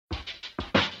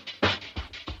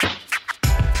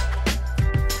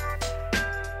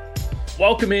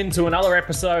Welcome into another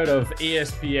episode of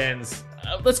ESPN's,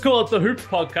 let's call it the Hoops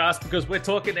Podcast, because we're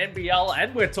talking NBL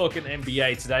and we're talking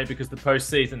NBA today because the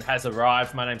postseason has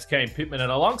arrived. My name's Kane Pittman,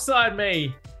 and alongside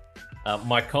me,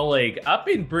 my colleague up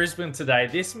in Brisbane today.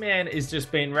 This man has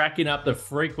just been racking up the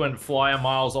frequent flyer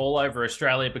miles all over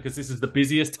Australia because this is the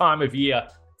busiest time of year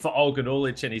for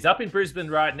Olgun, and he's up in Brisbane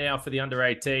right now for the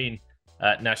Under-18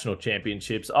 National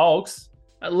Championships. Olgs,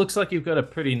 it looks like you've got a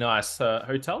pretty nice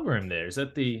hotel room there. Is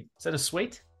that a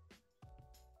suite?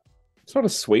 It's not a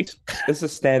suite. It's a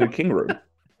standard king room.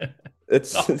 It's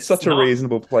such not. a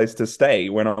reasonable place to stay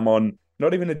when I'm on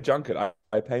not even a junket.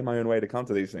 I pay my own way to come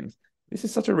to these things. This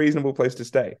is such a reasonable place to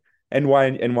stay. And why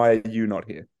are you not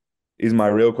here? Is my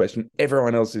real question.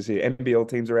 Everyone else is here. NBL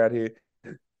teams are out here.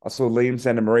 I saw Liam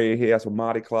Santa Maria here. I saw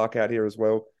Marty Clark out here as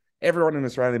well. Everyone in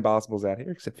Australian basketball's out here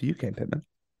except for you, Ken Pittman.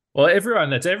 Well,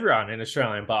 everyone in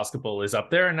Australian basketball is up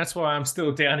there, and that's why I'm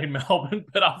still down in Melbourne.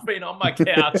 But I've been on my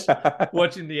couch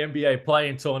watching the NBA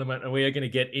play-in tournament, and we are going to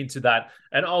get into that.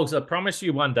 And Olgs, I promise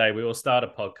you one day we will start a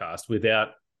podcast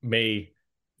without me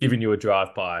giving you a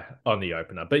drive-by on the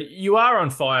opener. But you are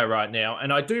on fire right now,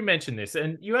 and I do mention this,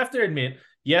 and you have to admit,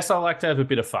 yes, I like to have a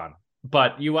bit of fun,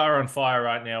 but you are on fire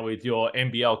right now with your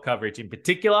NBL coverage in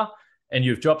particular, and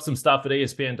you've dropped some stuff at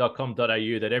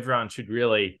espn.com.au that everyone should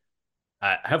really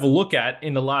have a look at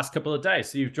in the last couple of days.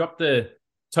 So you've dropped the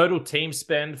total team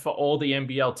spend for all the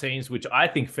NBL teams, which I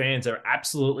think fans are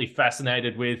absolutely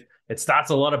fascinated with. It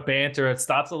starts a lot of banter. It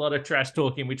starts a lot of trash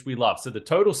talking, which we love. So the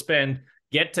total spend,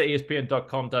 get to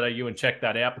espn.com.au and check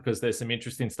that out because there's some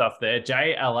interesting stuff there.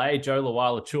 JLA, Joe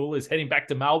Lawala-Chul, is heading back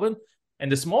to Melbourne.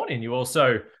 And this morning, you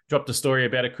also dropped a story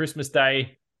about a Christmas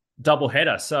Day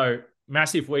doubleheader. So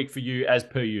massive week for you as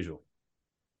per usual.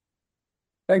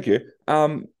 Thank you.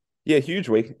 Yeah, huge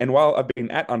week. And while I've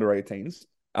been at Under-18s,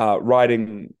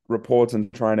 writing reports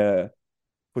and trying to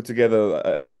put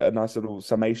together a nice little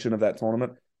summation of that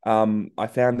tournament, I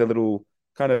found a little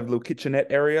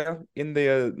kitchenette area in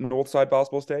the Northside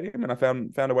Basketball Stadium, and I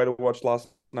found a way to watch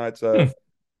last night's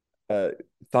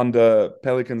Thunder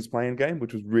Pelicans playing game,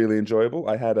 which was really enjoyable.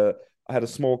 I had a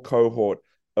small cohort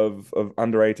of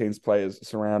Under-18s players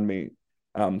surround me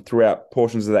throughout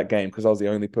portions of that game because I was the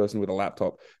only person with a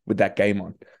laptop with that game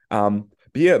on.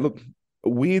 But yeah, look,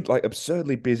 weird, like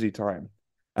absurdly busy time.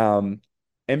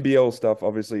 NBL stuff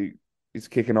obviously is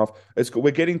kicking off.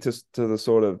 We're getting to the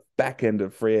sort of back end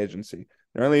of free agency.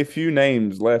 There are only a few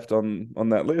names left on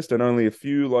that list and only a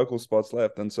few local spots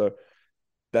left. And so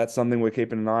that's something we're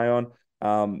keeping an eye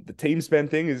on. The team spend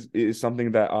thing is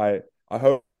something that I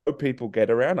hope people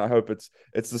get around. I hope it's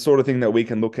the sort of thing that we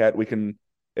can look at.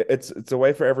 It's a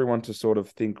way for everyone to sort of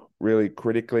think really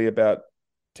critically about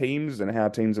teams and how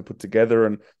teams are put together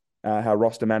and how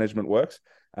roster management works.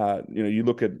 You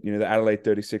look at the Adelaide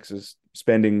 36ers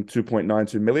spending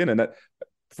 $2.92 million, and that,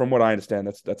 from what I understand,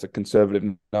 that's a conservative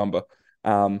number.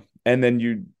 And then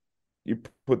you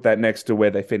put that next to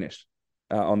where they finished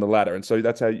on the ladder, and so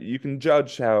that's how you can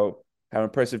judge how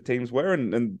impressive teams were.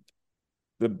 And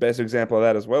the best example of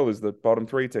that as well is the bottom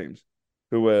three teams,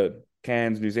 who were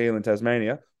Cairns, New Zealand,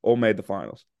 Tasmania, all made the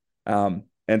finals.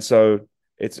 And so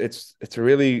it's a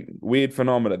really weird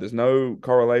phenomenon. There's no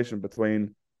correlation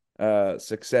between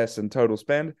success and total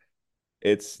spend.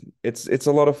 It's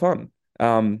a lot of fun.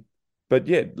 But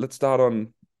yeah, let's start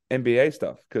on NBA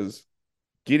stuff because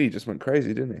Giddey just went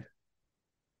crazy, didn't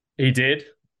he? He did.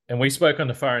 And we spoke on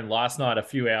the phone last night, a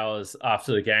few hours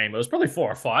after the game. It was probably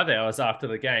 4 or 5 hours after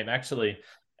the game, actually.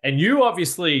 And you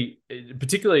obviously,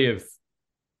 particularly if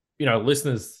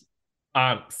listeners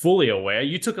aren't fully aware,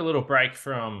 you took a little break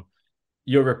from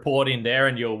your reporting there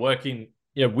and you're working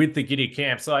with the Giddey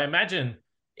camp. So I imagine,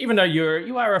 even though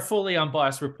you are a fully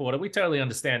unbiased reporter, we totally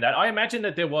understand that. I imagine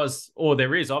that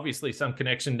there is obviously some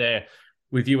connection there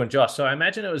with you and Josh. So I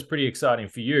imagine it was pretty exciting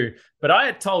for you. But I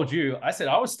had told you, I said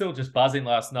I was still just buzzing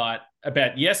last night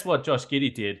about, yes, what Josh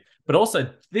Giddey did, but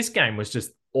also this game was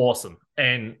just awesome.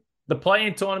 And the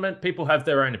play-in tournament, people have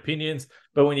their own opinions,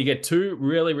 but when you get two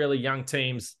really, really young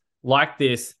teams like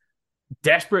this,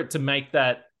 desperate to make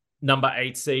that number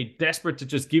 8 seed, desperate to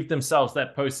just give themselves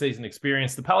that postseason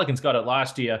experience. The Pelicans got it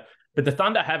last year, but the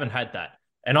Thunder haven't had that.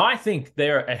 And I think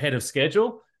they're ahead of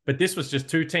schedule, but this was just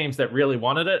two teams that really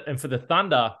wanted it. And for the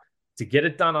Thunder to get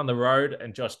it done on the road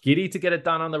and Josh Giddey to get it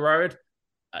done on the road,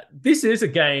 this is a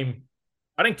game.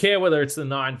 I don't care whether it's the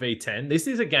 9v10. This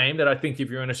is a game that I think if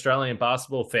you're an Australian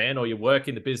basketball fan or you work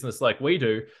in the business like we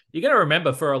do, you're going to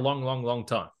remember for a long, long, long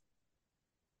time.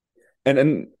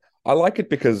 And I like it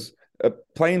because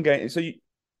playing game. So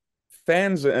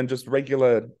fans and just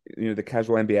regular, the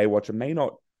casual NBA watcher may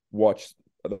not watch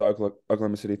the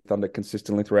Oklahoma City Thunder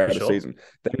consistently For throughout a sure. season.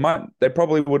 They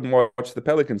probably wouldn't watch the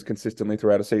Pelicans consistently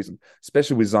throughout a season,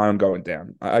 especially with Zion going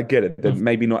down. I get it; they're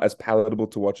maybe not as palatable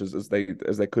to watch as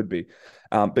they could be.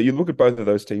 But you look at both of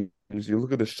those teams. You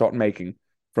look at the shot making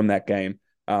from that game.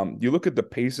 You look at the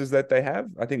pieces that they have.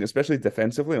 I think, especially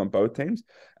defensively on both teams.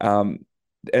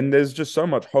 And there's just so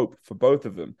much hope for both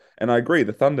of them. And I agree,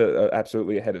 the Thunder are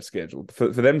absolutely ahead of schedule. For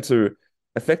them to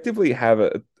effectively have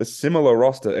a similar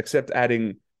roster, except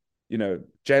adding,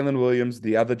 Jalen Williams,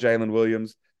 the other Jalen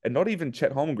Williams, and not even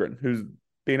Chet Holmgren, who's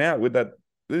been out with that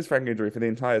this frank injury for the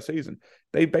entire season.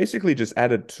 They basically just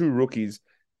added two rookies.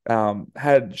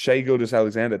 Had Shai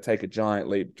Gilgeous-Alexander take a giant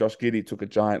leap. Josh Giddey took a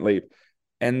giant leap.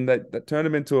 And that turned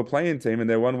them into a playing team, and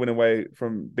they're one win away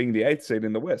from being the eighth seed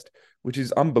in the West, which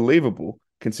is unbelievable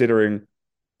considering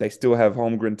they still have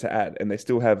Holmgren to add, and they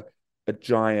still have a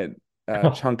giant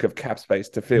chunk of cap space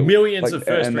to fill. Millions of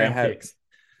first And they round have picks.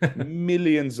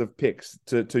 millions of picks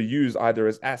to use either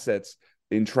as assets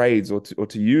in trades or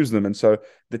to use them. And so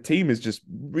the team is just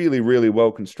really, really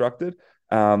well constructed.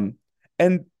 And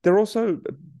they're also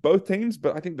both teams,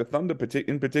 but I think the Thunder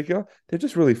in particular, they're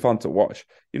just really fun to watch.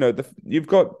 You've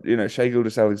got Shai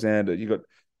Gilgeous-Alexander, you've got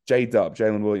J-Dub,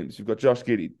 Jalen Williams, you've got Josh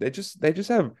Giddey. They just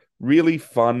have really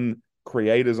fun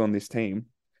creators on this team,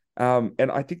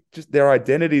 and I think just their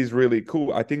identity is really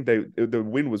cool. I think the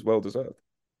win was well deserved.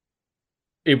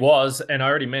 It was, and I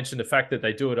already mentioned the fact that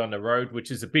they do it on the road, which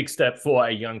is a big step for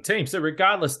a young team. So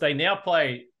regardless, they now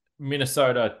play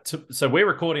Minnesota. So we're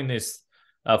recording this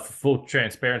for full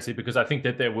transparency because I think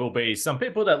that there will be some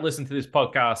people that listen to this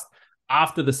podcast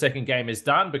after the second game is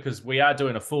done because we are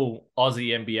doing a full Aussie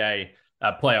NBA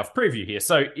playoff preview here.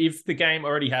 So if the game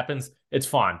already happens, it's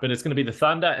fine. But it's going to be the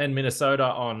Thunder and Minnesota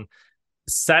on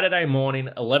Saturday morning,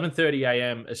 11:30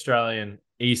 a.m. Australian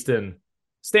Eastern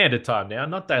Standard Time now,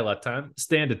 not daylight time,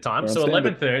 standard time. So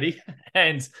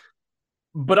 11:30.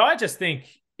 But I just think,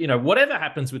 whatever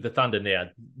happens with the Thunder now,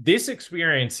 this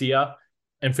experience here,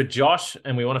 and for Josh,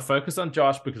 and we want to focus on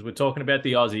Josh because we're talking about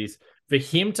the Aussies, for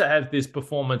him to have this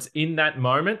performance in that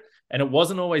moment, and it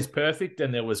wasn't always perfect,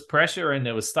 and there was pressure, and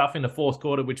there was stuff in the fourth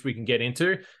quarter, which we can get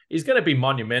into, is going to be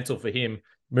monumental for him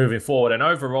moving forward. And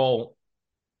overall,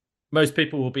 most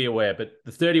people will be aware, but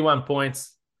the 31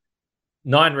 points,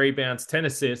 9 rebounds, 10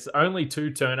 assists, only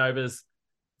 2 turnovers,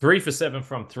 3 for 7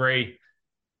 from 3.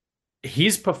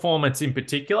 His performance in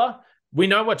particular, we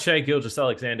know what Shai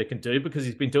Gilgeous-Alexander can do because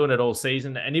he's been doing it all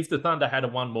season. And if the Thunder had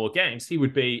won more games, he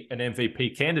would be an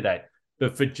MVP candidate.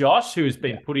 But for Josh, who's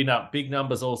been putting up big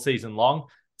numbers all season long,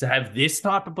 to have this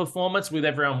type of performance with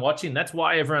everyone watching, that's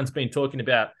why everyone's been talking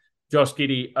about Josh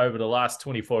Giddey over the last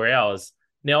 24 hours.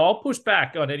 Now, I'll push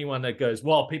back on anyone that goes,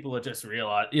 well, people are just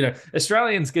realizing,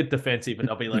 Australians get defensive and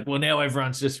they'll be like, well, now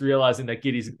everyone's just realizing that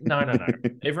Giddey's. No.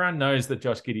 Everyone knows that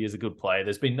Josh Giddey is a good player.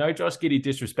 There's been no Josh Giddey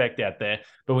disrespect out there.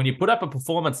 But when you put up a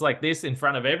performance like this in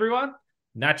front of everyone,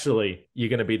 naturally, you're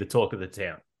going to be the talk of the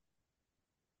town.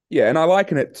 Yeah, and I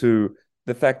liken it to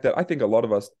the fact that I think a lot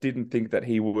of us didn't think that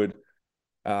he would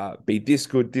be this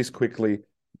good this quickly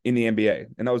in the NBA.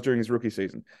 And that was during his rookie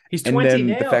season. He's And 20 then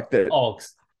now. the fact that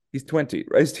Ogs. He's 20.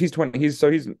 He's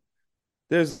 20.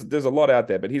 There's a lot out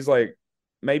there, but he's like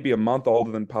maybe a month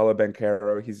older than Paolo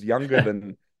Banchero. He's younger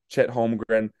than Chet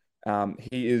Holmgren.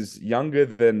 He is younger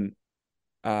than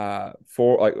I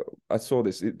saw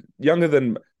this, younger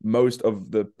than most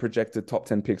of the projected top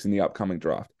 10 picks in the upcoming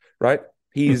draft, right?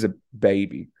 He is a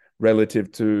baby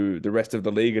relative to the rest of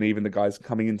the league and even the guys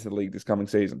coming into the league this coming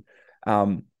season.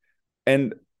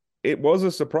 And it was a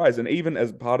surprise. And even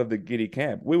as part of the Giddey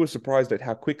camp, we were surprised at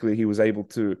how quickly he was able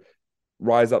to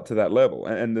rise up to that level.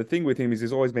 And the thing with him is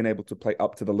he's always been able to play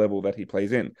up to the level that he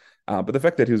plays in. But the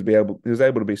fact that he was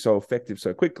able to be so effective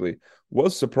so quickly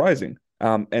was surprising.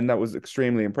 And that was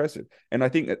extremely impressive. And I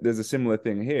think that there's a similar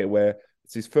thing here where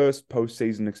it's his first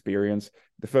postseason experience,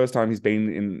 the first time he's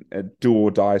been in a do or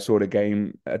die sort of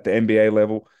game at the NBA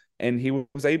level. And he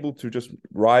was able to just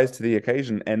rise to the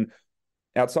occasion. And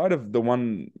outside of the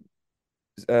one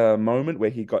moment where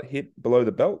he got hit below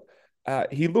the belt,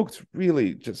 he looked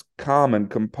really just calm and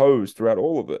composed throughout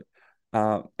all of it.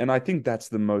 And I think that's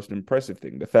the most impressive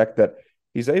thing, the fact that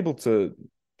he's able to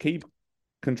keep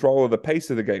control of the pace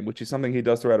of the game, which is something he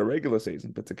does throughout a regular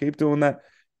season, but to keep doing that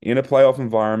in a playoff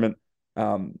environment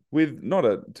with not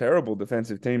a terrible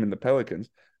defensive team in the Pelicans,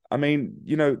 I mean,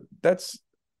 that's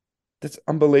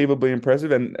unbelievably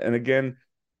impressive. And again,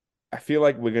 I feel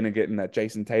like we're going to get in that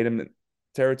Jason Tatum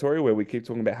territory where we keep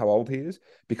talking about how old he is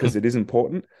because it is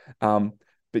important.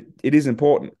 But it is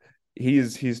important.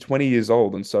 He's 20 years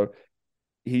old, and so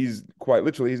he's quite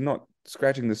literally he's not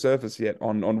scratching the surface yet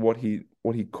on what he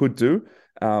could do.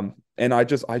 And I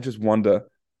just wonder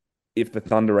if the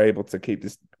Thunder are able to keep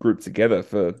this group together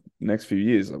for the next few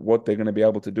years, like what they're going to be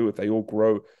able to do if they all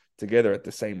grow together at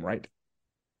the same rate.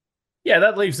 Yeah,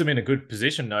 that leaves them in a good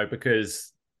position though,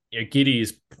 because Giddey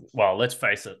is, well, let's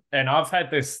face it. And I've had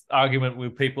this argument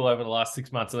with people over the last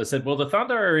 6 months. And I said, well, the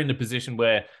Thunder are in a position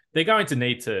where they're going to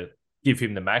need to give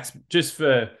him the max just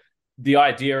for the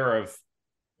idea of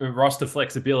roster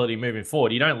flexibility moving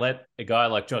forward. You don't let a guy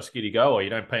like Josh Giddey go, or you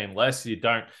don't pay him less. You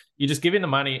just give him the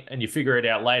money and you figure it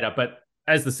out later. But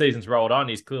as the season's rolled on,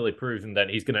 he's clearly proven that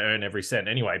he's going to earn every cent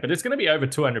anyway. But it's going to be over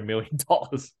 $200 million,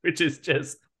 which is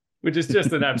just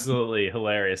an absolutely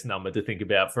hilarious number to think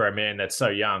about for a man that's so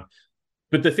young.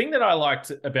 But the thing that I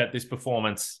liked about this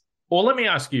performance, or let me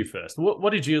ask you first,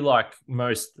 what did you like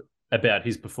most about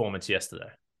his performance yesterday?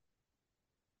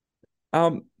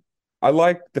 Um, I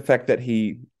like the fact that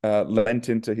he lent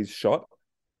into his shot,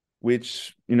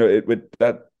 which it would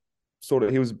that sort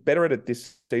of he was better at it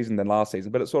this season than last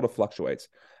season, but it sort of fluctuates.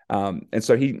 And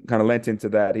so he kind of lent into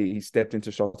that. He stepped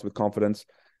into shots with confidence.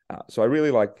 So I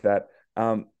really liked that.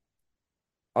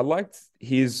 I liked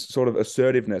his sort of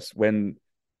assertiveness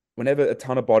whenever a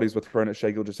ton of bodies were thrown at Shai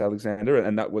Gilgeous-Alexander,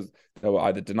 and they were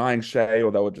either denying Shai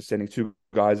or they were just sending two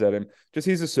guys at him. Just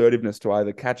his assertiveness to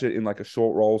either catch it in like a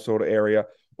short roll sort of area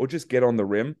or just get on the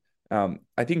rim.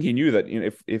 I think he knew that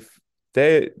if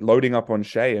they're loading up on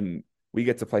Shai and we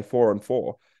get to play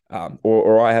 4-on-4,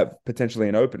 or I have potentially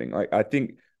an opening, like I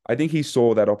think he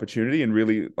saw that opportunity and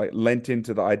really like lent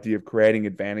into the idea of creating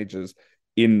advantages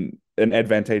in an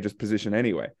advantageous position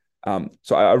anyway.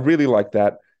 So I really like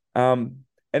that. And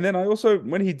then I also,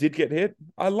 when he did get hit,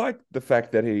 I liked the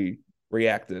fact that he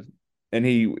reacted and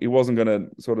he wasn't going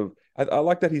to sort of. I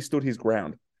like that he stood his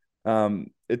ground.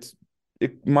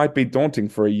 It might be daunting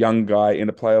for a young guy in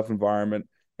a playoff environment,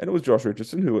 and it was Josh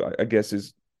Richardson, who I guess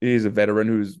is a veteran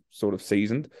who's sort of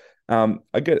seasoned.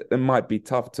 I get it might be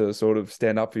tough to sort of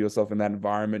stand up for yourself in that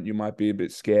environment. You might be a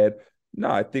bit scared. No,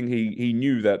 I think he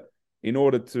knew that in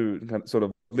order to kind of sort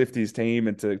of lift his team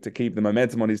and to keep the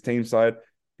momentum on his team side,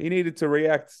 he needed to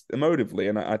react emotively.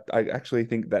 And I actually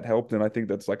think that helped. And I think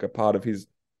that's like a part of his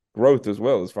growth as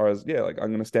well, as far as, yeah, like I'm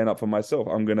going to stand up for myself.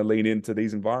 I'm going to lean into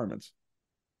these environments.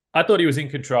 I thought he was in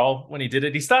control when he did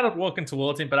it. He started walking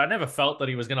towards him, but I never felt that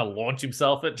he was going to launch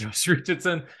himself at Josh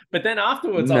Richardson. But then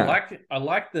afterwards, No. I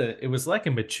liked it was like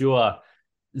a mature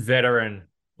veteran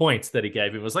points that he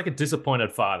gave him. It was like a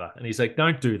disappointed father. And he's like,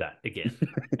 don't do that again.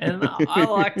 And I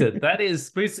liked it. That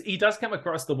is, he does come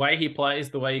across the way he plays,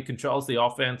 the way he controls the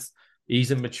offense.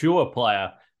 He's a mature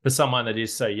player for someone that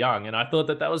is so young. And I thought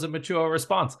that was a mature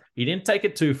response. He didn't take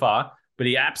it too far, but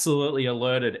he absolutely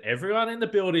alerted everyone in the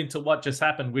building to what just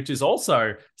happened, which is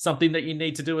also something that you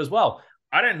need to do as well.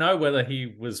 I don't know whether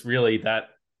he was really that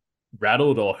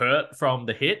rattled or hurt from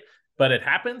the hit, but it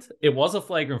happened. It was a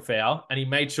flagrant foul, and he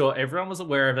made sure everyone was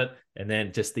aware of it. And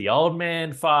then just the old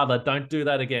man father, don't do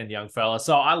that again, young fella.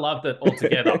 So I loved it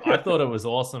altogether. I thought it was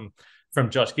awesome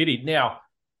from Josh Giddey. Now,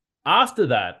 after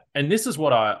that, and this is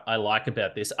what I like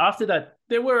about this, after that,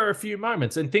 there were a few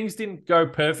moments and things didn't go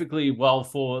perfectly well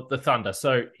for the Thunder.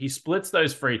 So he splits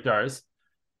those free throws.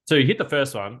 So he hit the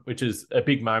first one, which is a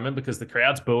big moment because the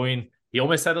crowd's booing. He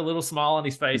almost had a little smile on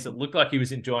his face. It looked like he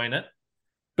was enjoying it.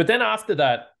 But then after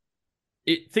that,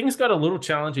 things got a little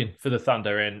challenging for the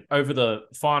Thunder. And over the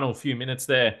final few minutes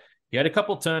there, he had a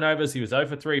couple of turnovers. He was 0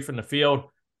 for 3 from the field.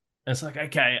 And it's like,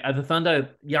 okay, are the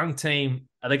Thunder, young team,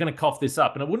 are they going to cough this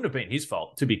up? And it wouldn't have been his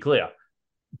fault, to be clear.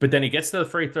 But then he gets to the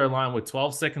free throw line with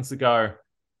 12 seconds to go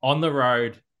on the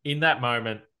road in that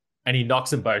moment, and he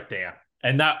knocks them both down.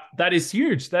 And that is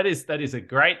huge. That is a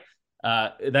great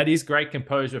that is great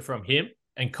composure from him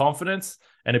and confidence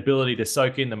and ability to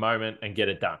soak in the moment and get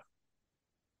it done.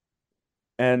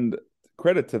 And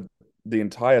credit to the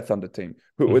entire Thunder team,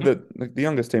 who were the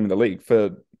youngest team in the league.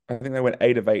 For I think they went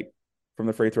 8 of 8 from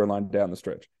the free throw line down the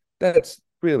stretch. That's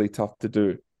really tough to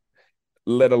do,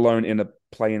 let alone in a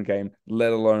play-in game,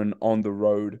 let alone on the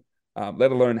road,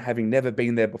 let alone having never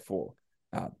been there before.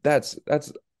 That's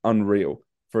unreal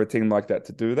for a team like that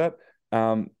to do that.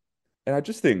 And I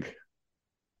just think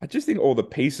all the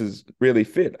pieces really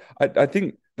fit. I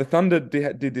think the Thunder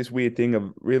did this weird thing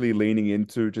of really leaning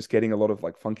into just getting a lot of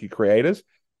like funky creators,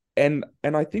 and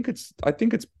I think it's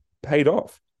paid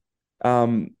off.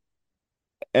 And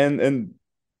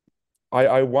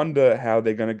I wonder how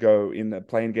they're going to go in a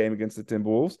playing game against the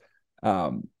Timberwolves,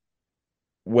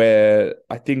 where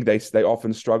I think they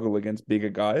often struggle against bigger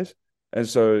guys, and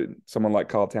so someone like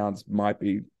Karl Towns might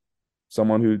be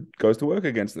someone who goes to work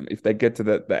against them. If they get to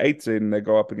the 8th seed and they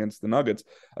go up against the Nuggets,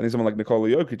 I think someone like Nikola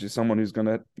Jokic is someone who's going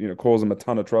to cause them a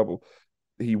ton of trouble.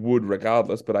 He would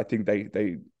regardless, but I think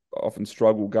they often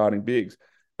struggle guarding bigs.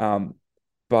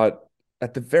 But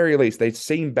at the very least, they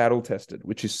seem battle tested,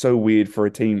 which is so weird for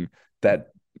a team that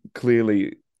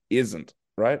clearly isn't,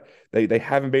 right? They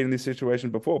haven't been in this situation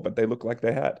before, but they look like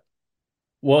they had.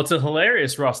 Well, it's a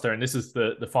hilarious roster, and this is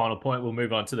the final point. We'll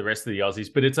move on to the rest of the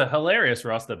Aussies, but it's a hilarious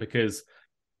roster because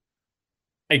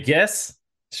I guess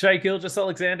Shea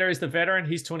Gilgeous-Alexander is the veteran.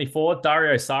 He's 24.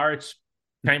 Dario Saric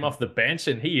came off the bench,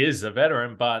 and he is a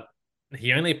veteran, but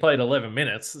he only played 11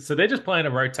 minutes. So they're just playing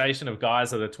a rotation of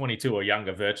guys that are 22 or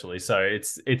younger virtually. So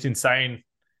it's insane,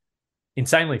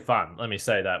 insanely fun. Let me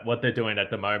say that, what they're doing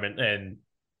at the moment. And,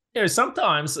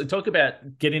 sometimes talk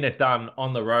about getting it done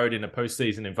on the road in a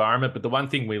postseason environment. But the one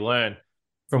thing we learn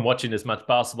from watching as much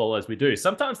basketball as we do,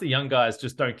 sometimes the young guys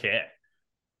just don't care.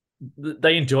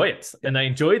 They enjoy it, and they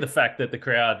enjoy the fact that the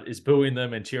crowd is booing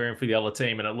them and cheering for the other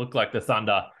team. And it looked like the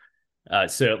Thunder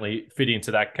certainly fit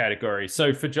into that category.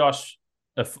 So for Josh,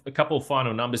 a couple of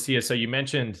final numbers here. So you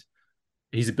mentioned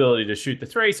his ability to shoot the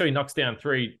three. So he knocks down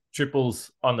 3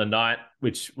 triples on the night,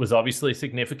 which was obviously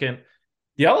significant.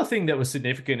 The other thing that was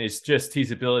significant is just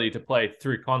his ability to play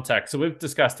through contact. So we've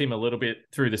discussed him a little bit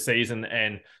through the season,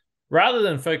 and rather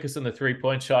than focus on the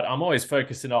 3-point shot, I'm always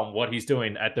focusing on what he's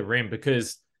doing at the rim,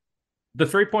 because the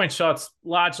 3-point shots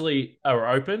largely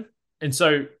are open. And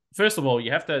so, first of all,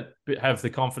 you have to have the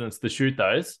confidence to shoot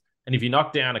those. And if you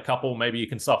knock down a couple, maybe you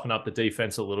can soften up the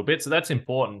defense a little bit. So that's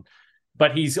important.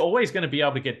 But he's always going to be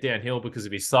able to get downhill because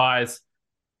of his size.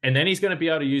 And then he's going to be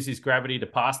able to use his gravity to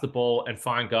pass the ball and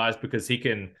find guys, because he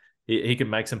can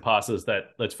make some passes that,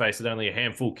 let's face it, only a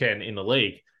handful can in the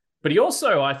league. But he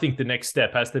also, I think the next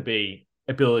step has to be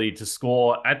ability to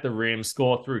score at the rim,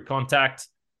 score through contact.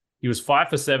 He was 5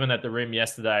 for 7 at the rim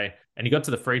yesterday, and he got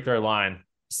to the free throw line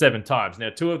 7 times.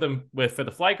 Now, 2 of them were for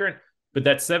the flagrant, but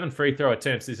that 7 free throw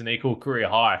attempts is an equal career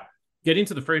high. Getting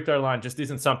to the free throw line just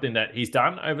isn't something that he's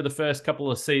done over the first couple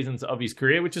of seasons of his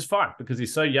career, which is fine because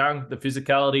he's so young, the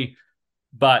physicality.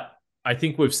 But I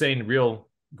think we've seen real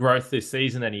growth this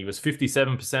season, and he was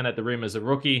 57% at the rim as a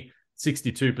rookie,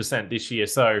 62% this year.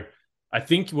 So I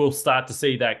think we'll start to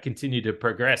see that continue to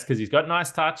progress because he's got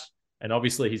nice touch, and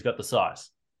obviously he's got the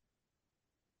size.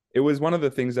 It was one of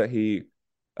the things that he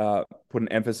put an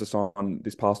emphasis on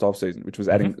this past offseason, which was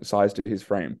adding size to his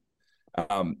frame.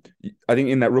 I think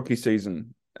in that rookie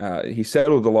season, he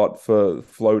settled a lot for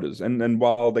floaters. And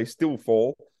while they still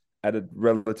fall at a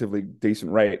relatively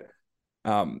decent rate,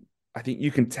 I think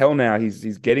you can tell now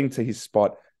he's getting to his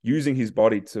spot, using his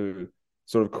body to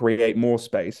sort of create more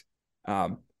space.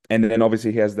 And then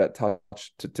obviously he has that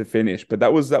touch to finish. But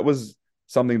that was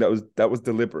something that was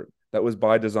deliberate. That was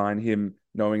by design, him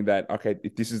knowing that, okay,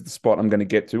 if this is the spot I'm going to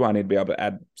get to, I need to be able to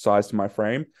add size to my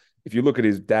frame. If you look at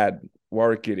his dad,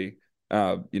 Warwick Giddey,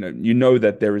 you know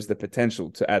that there is the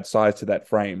potential to add size to that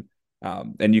frame.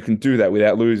 And you can do that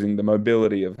without losing the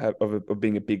mobility of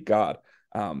being a big guard.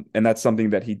 And that's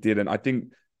something that he did. And I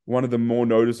think one of the more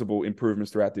noticeable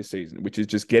improvements throughout this season, which is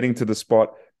just getting to the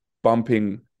spot,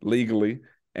 bumping legally,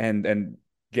 and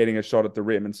getting a shot at the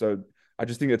rim. And so I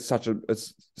just think it's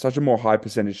such a more high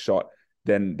percentage shot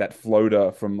than that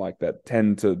floater from like that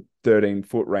 10 to 13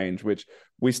 foot range, which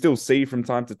we still see from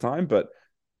time to time. But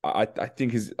I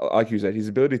think like you said, his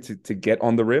ability to get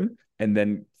on the rim and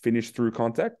then finish through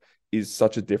contact is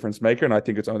such a difference maker. And I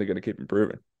think it's only going to keep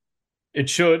improving. It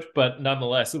should, but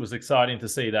nonetheless, it was exciting to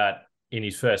see that in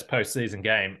his first postseason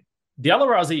game. The other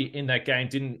Aussie in that game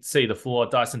didn't see the floor,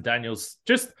 Dyson Daniels.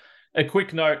 Just a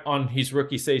quick note on his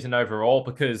rookie season overall,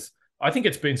 because I think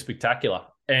it's been spectacular.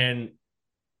 And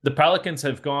the Pelicans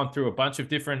have gone through a bunch of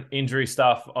different injury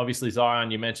stuff. Obviously,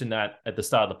 Zion, you mentioned that at the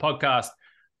start of the podcast.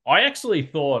 I actually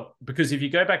thought, because if you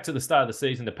go back to the start of the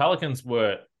season, the Pelicans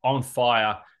were on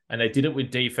fire, and they did it with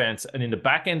defense. And in the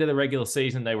back end of the regular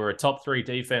season, they were a top 3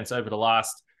 defense over the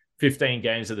last 15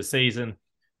 games of the season.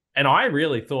 And I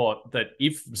really thought that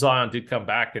if Zion did come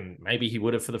back, and maybe he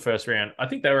would have for the first round, I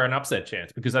think they were an upset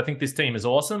chance, because I think this team is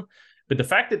awesome. But the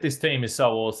fact that this team is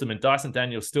so awesome, and Dyson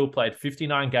Daniels still played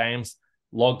 59 games,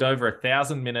 logged over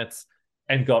 1,000 minutes,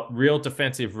 and got real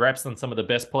defensive reps on some of the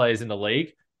best players in the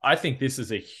league, I think this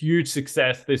is a huge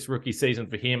success this rookie season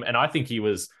for him. And I think he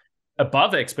was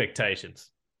above expectations.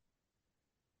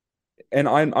 And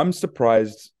I'm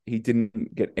surprised he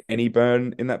didn't get any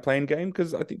burn in that playing game,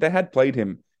 because I think they had played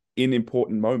him in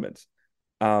important moments.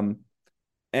 And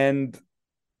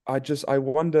I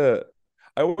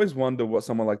always wonder what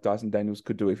someone like Dyson Daniels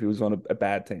could do if he was on a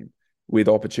bad team with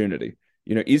opportunity.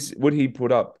 Would he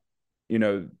put up,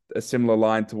 a similar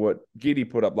line to what Giddey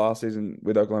put up last season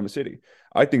with Oklahoma City?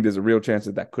 I think there's a real chance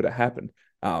that could have happened.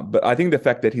 But I think the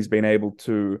fact that he's been able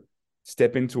to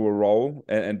step into a role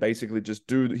and basically just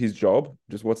do his job,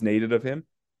 just what's needed of him,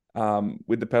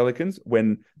 with the Pelicans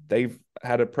when they've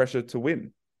had a pressure to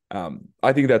win.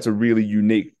 I think that's a really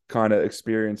unique kind of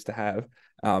experience to have.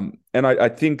 And I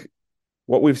think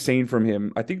what we've seen from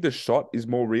him, I think the shot is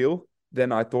more real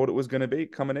than I thought it was going to be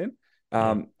coming in.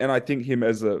 Mm. And I think him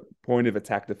as a point of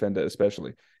attack defender,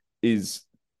 especially, is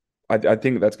I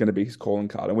think that's going to be his calling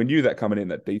card. And we knew that coming in,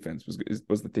 that defense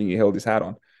was the thing he held his hat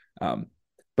on.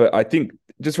 But I think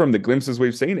just from the glimpses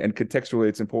we've seen, and contextually,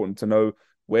 it's important to know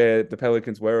where the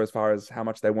Pelicans were as far as how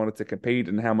much they wanted to compete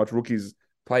and how much rookies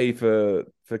play for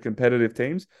competitive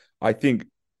teams. I think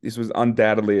this was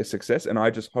undoubtedly a success, and I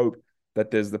just hope that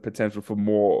there's the potential for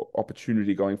more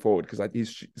opportunity going forward, because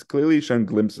he's clearly shown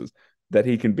glimpses that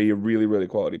he can be a really, really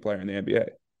quality player in the NBA.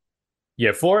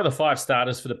 Yeah, 4 of the 5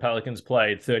 starters for the Pelicans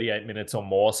played 38 minutes or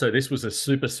more. So this was a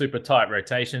super, super tight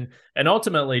rotation. And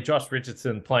ultimately, Josh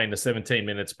Richardson playing the 17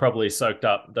 minutes probably soaked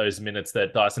up those minutes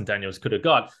that Dyson Daniels could have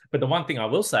got. But the one thing I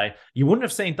will say, you wouldn't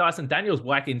have seen Dyson Daniels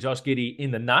whacking Josh Giddey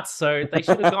in the nuts. So they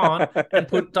should have gone and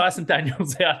put Dyson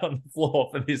Daniels out on the floor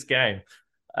for this game.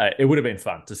 It would have been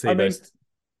fun to see those.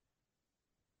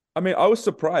 I was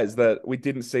surprised that we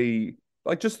didn't see,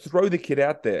 like, just throw the kid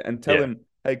out there and tell him,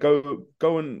 hey, go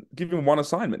and give him one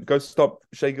assignment. Go stop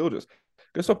Shai Gilgeous.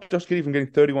 Go stop Josh Giddey from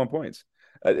getting 31 points.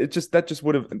 That just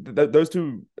would have, those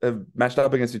two have matched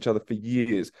up against each other for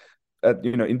years,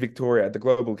 in Victoria at the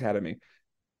Global Academy,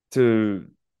 to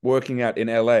working out in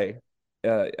LA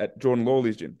at Jordan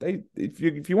Lawley's gym.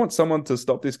 If you want someone to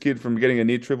stop this kid from getting a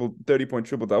near 30-point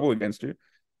triple double against you,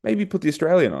 maybe put the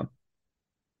Australian on.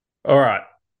 All right,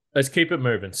 let's keep it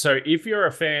moving. So if you're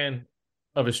a fan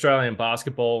of Australian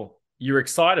basketball, you're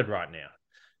excited right now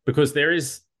because there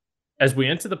is, as we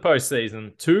enter the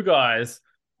postseason, 2 guys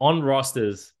on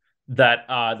rosters that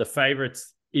are the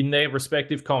favorites in their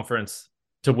respective conference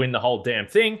to win the whole damn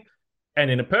thing.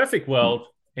 And in a perfect world,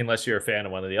 unless you're a fan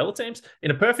of one of the other teams, in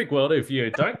a perfect world, if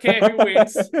you don't care who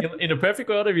wins, in a perfect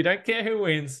world, if you don't care who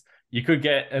wins, you could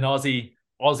get an Aussie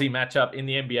matchup in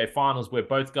the NBA Finals where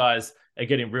both guys are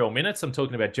getting real minutes. I'm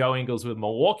talking about Joe Ingles with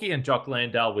Milwaukee and Jock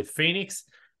Landale with Phoenix.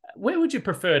 Where would you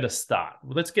prefer to start?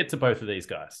 Well, let's get to both of these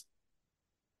guys.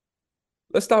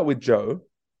 Let's start with Joe,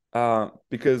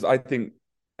 because I think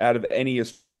out of any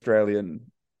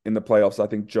Australian in the playoffs, I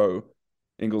think Joe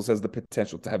Ingles has the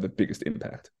potential to have the biggest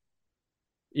impact.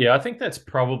 Yeah, I think that's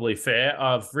probably fair.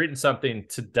 I've written something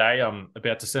today. I'm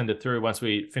about to send it through once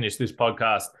we finish this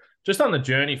podcast, just on the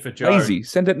journey for Joe. Easy,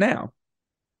 send it now.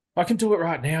 I can do it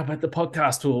right now, but the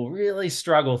podcast will really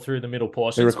struggle through the middle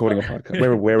portions. We're recording a podcast.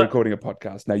 We're recording a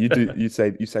podcast. Now you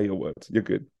say your words. You're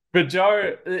good. But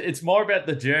Joe, it's more about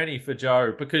the journey for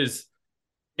Joe, because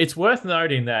it's worth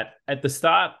noting that at the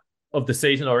start of the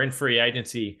season or in free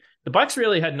agency, the Bucks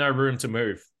really had no room to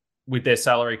move with their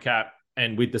salary cap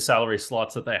and with the salary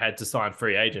slots that they had to sign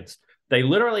free agents. They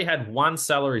literally had one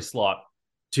salary slot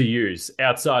to use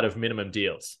outside of minimum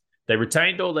deals. They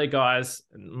retained all their guys.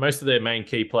 And most of their main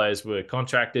key players were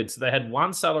contracted. So they had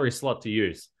one salary slot to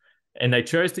use. And they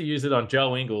chose to use it on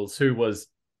Joe Ingles, who was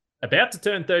about to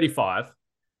turn 35,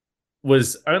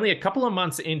 was only a couple of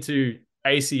months into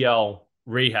ACL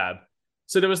rehab.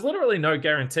 So there was literally no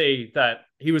guarantee that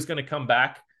he was going to come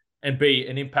back and be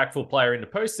an impactful player in the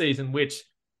postseason, which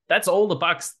that's all the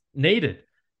Bucks needed.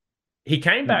 He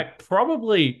came back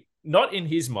probably not in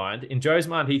his mind. In Joe's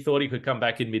mind, he thought he could come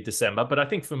back in mid-December. But I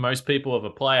think for most people of a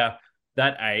player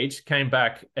that age, came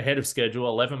back ahead of schedule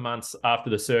 11 months after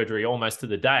the surgery, almost to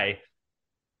the day.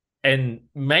 And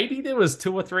maybe there was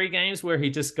 2 or 3 games where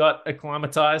he just got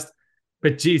acclimatized.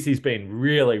 But geez, he's been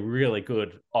really, really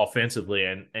good offensively.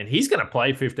 And he's going to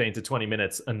play 15 to 20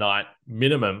 minutes a night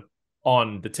minimum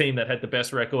on the team that had the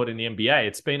best record in the NBA.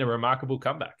 It's been a remarkable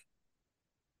comeback.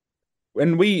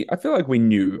 And I feel like we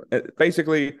knew,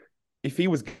 basically, if he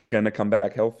was going to come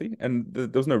back healthy, and there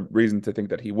was no reason to think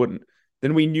that he wouldn't,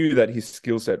 then we knew that his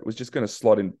skill set was just going to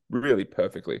slot in really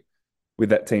perfectly with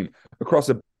that team across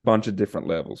a bunch of different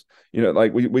levels.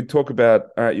 Like we talk about,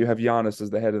 all right, you have Giannis as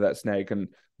the head of that snake and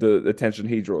the attention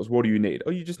he draws. What do you need?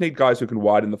 Oh, you just need guys who can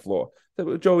widen the floor.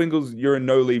 So Joe Ingles, you're a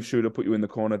no-leave shooter, put you in the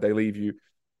corner, they leave you.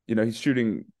 He's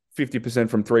shooting 50%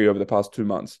 from 3 over the past 2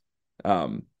 months.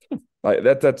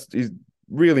 He's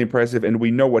really impressive, and we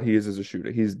know what he is as a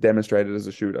shooter. He's demonstrated as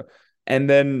a shooter. And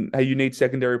then, hey, you need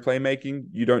secondary playmaking.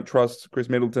 You don't trust Chris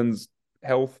Middleton's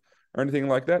health or anything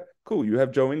like that. Cool. You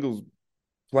have Joe Ingles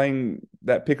playing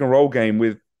that pick and roll game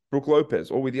with Brook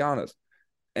Lopez or with Giannis.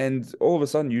 And all of a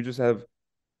sudden, you just have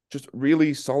just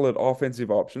really solid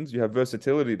offensive options. You have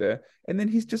versatility there. And then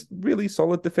he's just really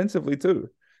solid defensively too.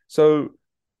 So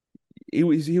he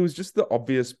was just the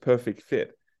obvious perfect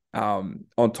fit.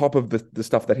 on top of the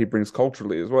stuff that he brings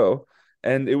culturally as well.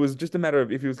 And it was just a matter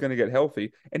of if he was going to get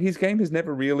healthy. And his game has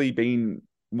never really been,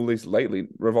 well, at least lately,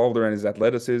 revolved around his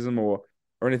athleticism or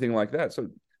anything like that. So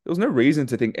there was no reason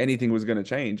to think anything was going to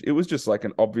change. It was just like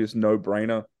an obvious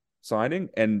no-brainer signing,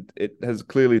 and it has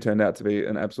clearly turned out to be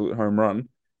an absolute home run.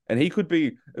 And he could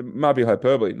be, it might be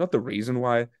hyperbole, not the reason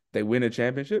why they win a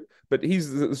championship, but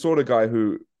he's the sort of guy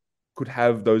who could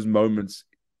have those moments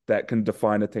that can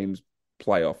define a team's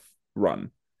playoff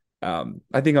run.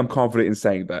 I think I'm confident in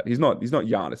saying that he's not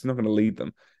Giannis. He's not going to lead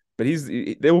them, but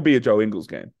there will be a Joe Ingles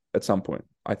game at some point,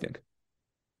 I think.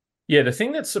 Yeah, the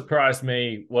thing that surprised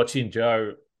me watching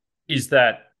Joe is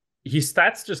that his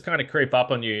stats just kind of creep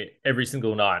up on you every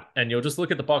single night. And you'll just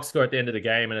look at the box score at the end of the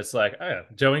game and it's like, oh, yeah,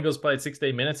 Joe Ingles played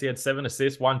 16 minutes. He had 7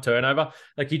 assists, 1 turnover.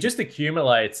 Like he just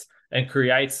accumulates and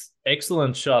creates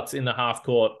excellent shots in the half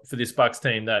court for this Bucks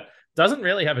team that doesn't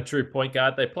really have a true point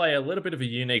guard. They play a little bit of a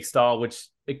unique style, which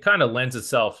it kind of lends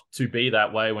itself to be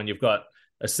that way when you've got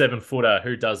a 7-footer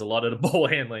who does a lot of the ball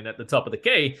handling at the top of the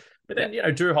key. But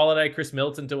then, Drew Holiday, Chris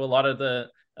Middleton do a lot of the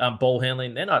ball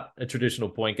handling. They're not a traditional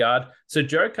point guard. So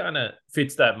Joe kind of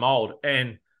fits that mold.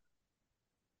 And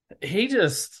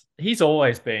he's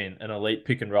always been an elite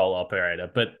pick and roll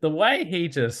operator. But the way he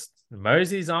just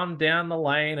moseys on down the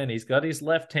lane and he's got his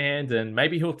left hand and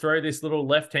maybe he'll throw this little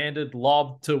left-handed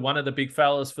lob to one of the big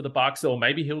fellas for the Bucks, or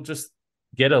maybe he'll just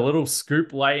get a little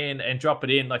scoop lay in and drop it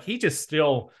in. Like he just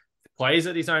still plays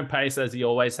at his own pace as he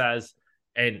always has.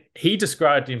 And he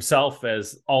described himself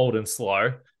as old and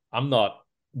slow. I'm not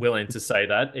willing to say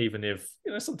that, even if,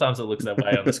 sometimes it looks that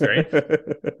way on the screen.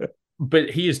 But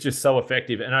he is just so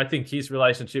effective. And I think his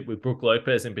relationship with Brook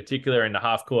Lopez in particular in the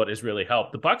half court has really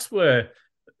helped. The Bucks were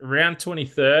around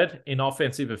 23rd in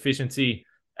offensive efficiency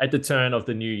at the turn of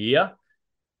the new year.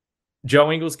 Joe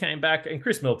Ingles came back and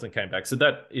Chris Middleton came back. So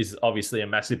that is obviously a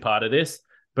massive part of this.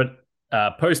 But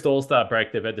post All-Star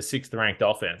break, they've had the 6th ranked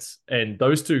offense. And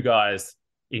those two guys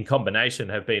in combination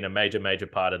have been a major, major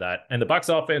part of that. And the Bucks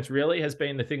offense really has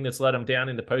been the thing that's let them down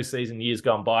in the postseason years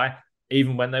gone by,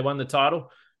 even when they won the title.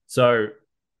 So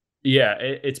yeah,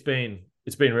 it's been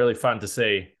really fun to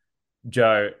see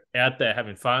Joe out there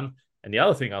having fun. And the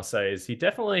other thing I'll say is he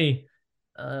definitely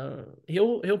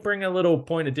he'll bring a little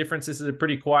point of difference. This is a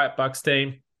pretty quiet Bucks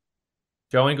team.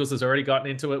 Joe Ingles has already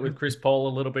gotten into it with Chris Paul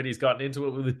a little bit. He's gotten into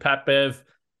it with Pat Bev.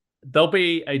 There'll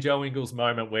be a Joe Ingles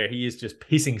moment where he is just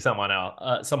pissing someone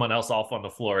else off on the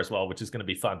floor as well, which is going to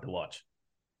be fun to watch.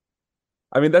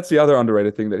 I mean, that's the other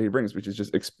underrated thing that he brings, which is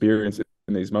just experience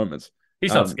in these moments.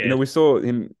 He's not scared. We saw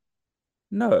him.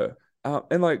 No.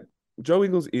 And like Joe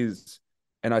Ingles is,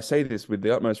 and I say this with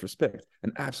the utmost respect,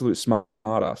 an absolute smart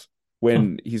ass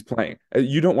when he's playing.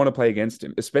 You don't want to play against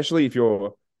him, especially if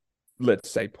you're,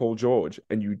 let's say, Paul George,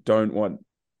 and you don't want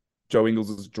Joe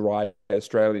Ingles' dry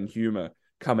Australian humor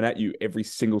coming at you every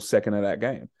single second of that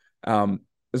game.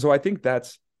 So I think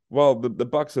that's, well, the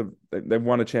Bucks they've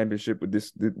won a championship with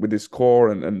this core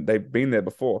and they've been there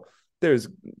before. There's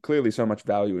clearly so much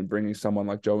value in bringing someone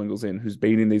like Joe Ingles in, who's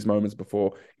been in these moments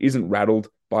before, isn't rattled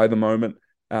by the moment.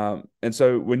 And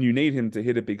so when you need him to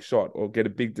hit a big shot or get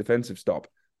a big defensive stop,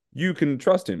 you can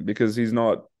trust him because he's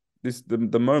not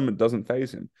the moment doesn't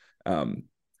faze him.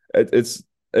 It's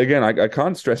again, I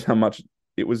can't stress how much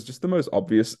it was just the most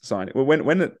obvious sign.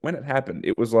 When it happened,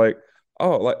 it was like,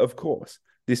 oh, like of course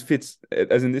this fits,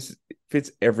 as in this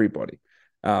fits everybody.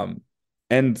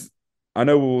 And I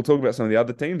know we'll talk about some of the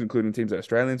other teams, including teams that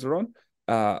Australians are on.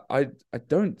 I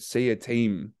don't see a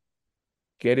team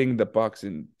getting the Bucks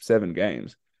in 7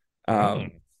 games,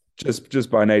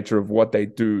 just by nature of what they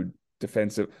do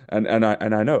defensive. And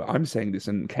I know I'm saying this,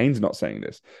 and Kane's not saying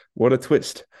this. What a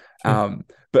twist!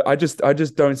 But I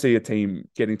just don't see a team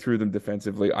getting through them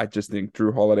defensively. I just think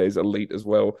Drew Holiday's elite as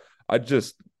well. I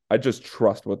just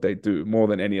trust what they do more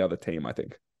than any other team, I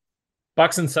think.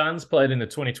 Bucks and Suns played in the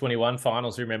 2021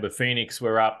 finals. Remember, Phoenix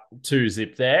were up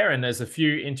 2-0 there, and there's a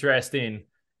few interesting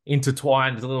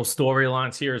intertwined little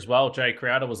storylines here as well. Jay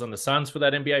Crowder was on the Suns for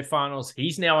that NBA finals.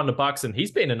 He's now on the Bucks, and he's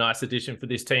been a nice addition for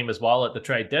this team as well at the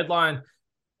trade deadline.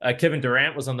 Kevin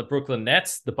Durant was on the Brooklyn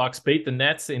Nets. The Bucks beat the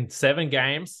Nets in 7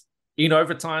 games in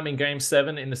overtime in Game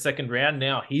 7 in the second round.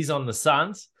 Now he's on the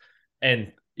Suns,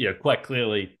 and quite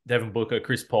clearly Devin Booker,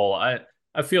 Chris Paul.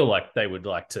 I feel like they would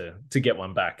like to get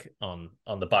one back on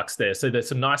the Bucks there. So there's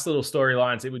some nice little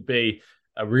storylines. It would be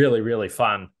a really, really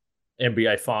fun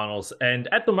NBA finals. And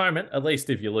at the moment, at least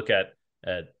if you look at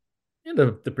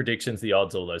the predictions, the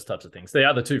odds, all those types of things, they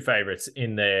are the 2 favorites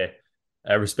in their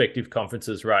respective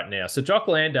conferences right now. So Jock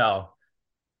Landale,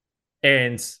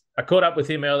 and I caught up with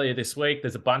him earlier this week.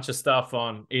 There's a bunch of stuff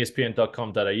on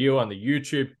ESPN.com.au on the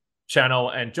YouTube channel,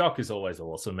 and Jock is always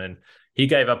awesome. And he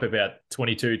gave up about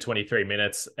 22, 23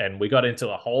 minutes, and we got into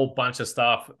a whole bunch of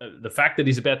stuff. The fact that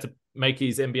he's about to make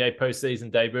his NBA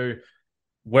postseason debut,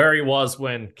 where he was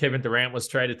when Kevin Durant was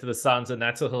traded to the Suns, and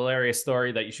that's a hilarious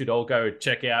story that you should all go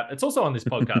check out. It's also on this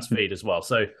podcast feed as well.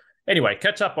 So anyway,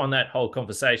 catch up on that whole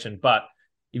conversation. But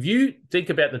if you think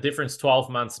about the difference 12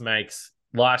 months makes,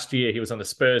 last year he was on the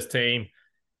Spurs team,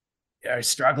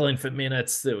 struggling for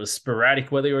minutes. It was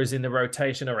sporadic whether he was in the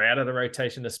rotation or out of the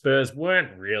rotation. The Spurs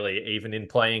weren't really even in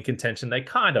playing contention. They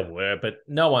kind of were, but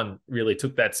no one really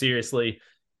took that seriously.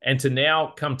 And to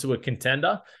now come to a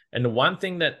contender, and the one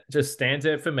thing that just stands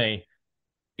out for me,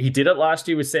 he did it last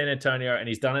year with San Antonio, and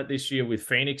he's done it this year with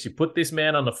Phoenix. You put this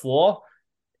man on the floor,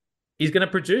 he's going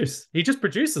to produce. He just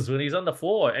produces when he's on the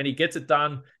floor, and he gets it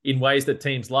done in ways that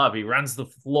teams love. He runs the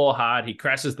floor hard, he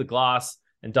crashes the glass,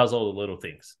 and does all the little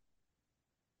things.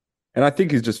 And I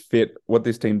think he's just fit what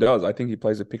this team does. I think he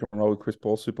plays a pick and roll with Chris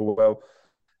Paul super well.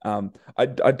 I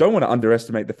don't want to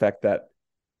underestimate the fact that,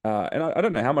 and I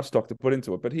don't know how much stock to put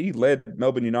into it, but he led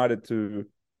Melbourne United to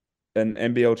an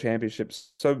NBL championship.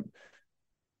 So,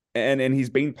 and he's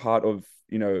been part of,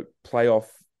 playoff,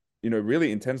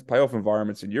 really intense playoff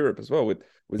environments in Europe as well with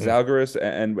Zalgiris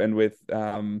and with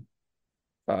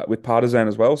Partizan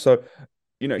as well. So,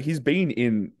 he's been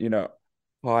in,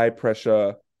 high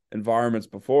pressure environments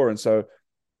before. And so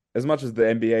as much as the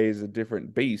NBA is a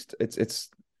different beast, it's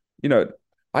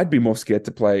I'd be more scared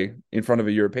to play in front of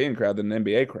a European crowd than an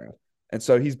NBA crowd. And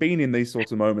so he's been in these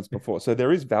sorts of moments before. So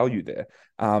there is value there.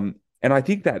 And I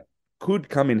think that could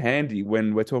come in handy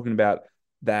when we're talking about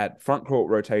that front court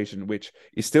rotation, which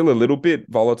is still a little bit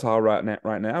volatile right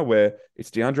now, where it's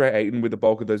DeAndre Ayton with the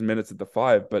bulk of those minutes at the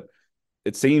 5, but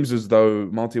it seems as though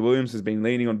Monty Williams has been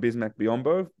leaning on Bismack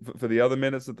Biyombo for the other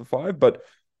minutes at the 5. But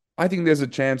I think there's a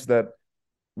chance that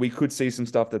we could see some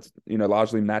stuff that's,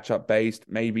 largely matchup based,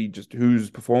 maybe just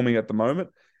who's performing at the moment.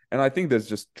 And I think there's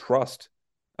just trust.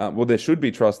 There should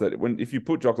be trust that if you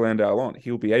put Jock Landale on,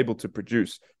 he'll be able to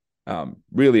produce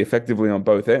really effectively on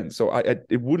both ends. So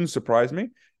it wouldn't surprise me,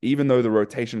 even though the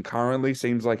rotation currently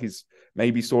seems like he's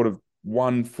maybe sort of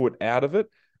 1 foot out of it.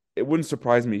 It wouldn't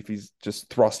surprise me if he's just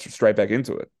thrust straight back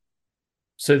into it.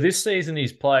 So this season,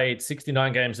 he's played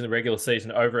 69 games in the regular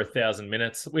season, over 1,000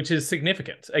 minutes, which is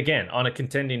significant. Again, on a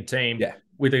contending team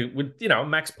with a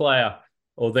max player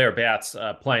or thereabouts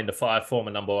playing the 5, former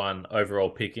number 1 overall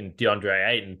pick in DeAndre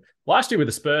Ayton. Last year with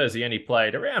the Spurs, he only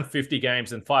played around 50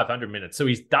 games and 500 minutes. So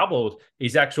he's doubled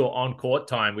his actual on-court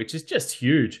time, which is just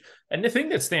huge. And the thing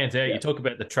that stands out, you talk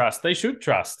about the trust, they should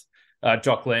trust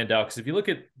Jock Landale, because if you look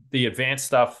at the advanced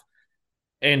stuff,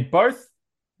 and both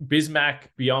Bismack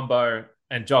Biyombo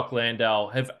and Jock Landale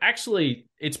have actually,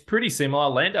 it's pretty similar.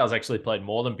 Landale's actually played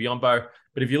more than Biyombo,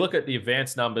 but if you look at the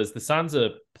advanced numbers, the Suns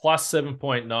are plus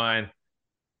 7.9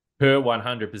 per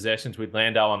 100 possessions with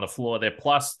Landale on the floor. They're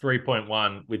plus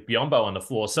 3.1 with Biyombo on the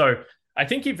floor. So I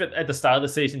think if at the start of the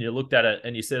season you looked at it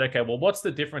and you said, okay, well, what's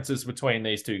the differences between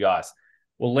these two guys?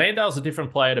 Well, Landale's a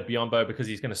different player to Biyombo because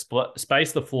he's going to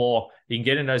space the floor. He can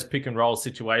get in those pick and roll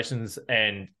situations,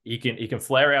 and he can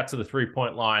flare out to the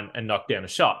 3-point line and knock down a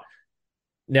shot.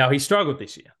 Now, he struggled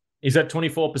this year. He's at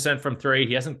 24% from 3.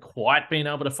 He hasn't quite been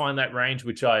able to find that range,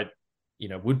 which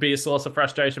would be a source of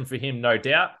frustration for him, no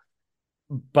doubt.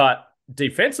 But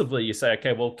defensively, you say,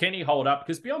 okay, well, can he hold up?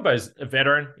 Because Biyombo's a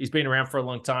veteran. He's been around for a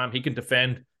long time. He can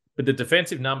defend. But the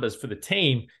defensive numbers for the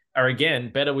team are,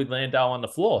 again, better with Landale on the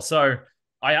floor. So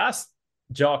I asked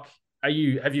Jock, have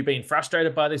you been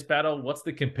frustrated by this battle? What's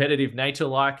the competitive nature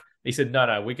like? He said,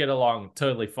 no, we get along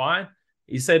totally fine.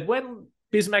 He said, when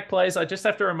Bismack plays, I just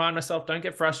have to remind myself, don't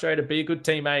get frustrated, be a good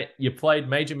teammate. You played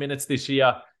major minutes this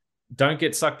year. Don't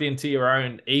get sucked into your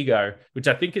own ego, which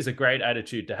I think is a great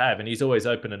attitude to have. And he's always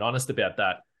open and honest about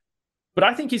that. But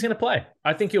I think he's going to play.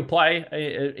 I think he'll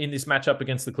play in this matchup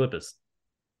against the Clippers.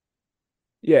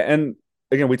 Yeah, and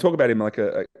again, we talk about him like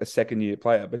a second-year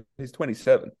player, but he's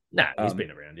 27. Nah, he's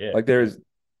been around, yeah.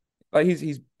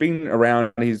 He's been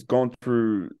around. He's gone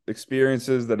through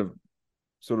experiences that have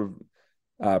sort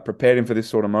of prepared him for this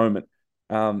sort of moment.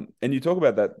 And you talk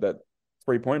about that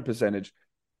 3-point percentage.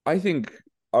 I think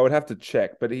I would have to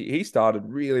check, but he started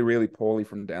really, really poorly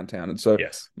from downtown. And so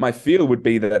my feel would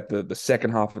be that the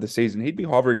second half of the season, he'd be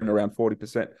hovering around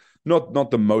 40%,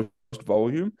 not the most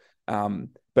volume,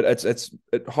 but it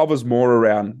hovers more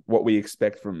around what we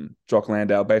expect from Jock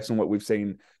Landale based on what we've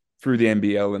seen through the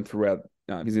NBL and throughout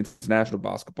his international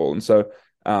basketball. And so,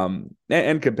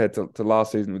 and compared to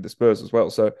last season with the Spurs as well.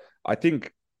 So I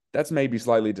think that's maybe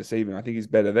slightly deceiving. I think he's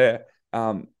better there.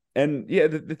 And yeah,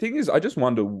 the thing is, I just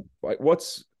wonder, like,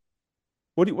 what's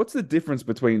what's the difference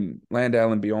between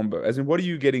Landale and Biombo? As in, what are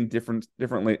you getting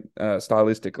differently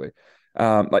stylistically?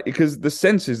 Like because the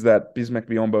sense is that Bismack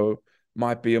Biombo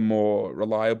might be a more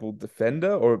reliable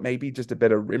defender or maybe just a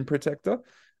better rim protector.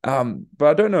 But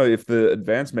I don't know if the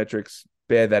advanced metrics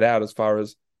bear that out as far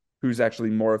as who's actually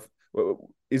more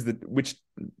is the which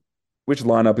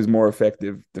lineup is more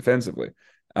effective defensively.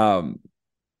 Um,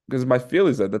 because my feel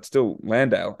is that that's still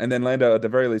Landale, and then Landale at the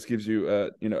very least gives you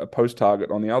a post target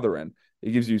on the other end.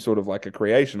 It gives you sort of like a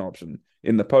creation option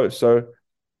in the post. So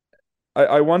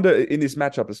I wonder in this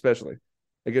matchup, especially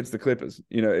against the Clippers,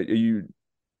 do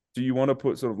you want to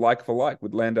put sort of like for like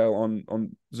with Landale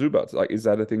on Zubac? Like, is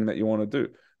that a thing that you want to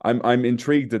do? I'm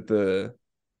intrigued at the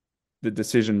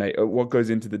decision make what goes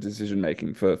into the decision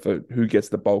making for who gets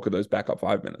the bulk of those backup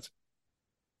 5 minutes.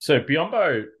 So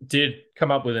Biombo did come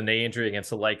up with a knee injury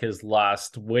against the Lakers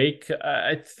last week.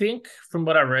 I think from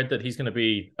what I read that he's going to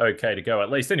be okay to go at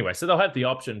least anyway. So they'll have the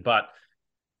option, but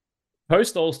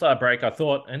post All-Star break, I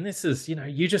thought, and this is,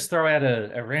 you just throw out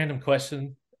a random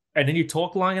question and then you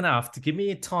talk long enough to give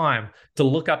me time to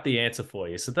look up the answer for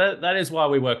you. So that is why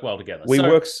we work well together. We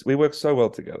work so well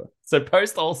together. So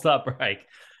post All-Star break,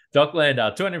 Jock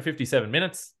Landale, 257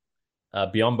 minutes.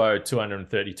 Biombo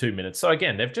 232 minutes. So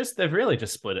again, they've really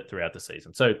just split it throughout the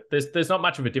season. So there's not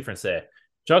much of a difference there.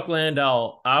 Jock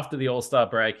Landale after the All-Star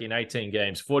break in 18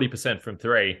 games, 40% from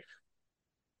three,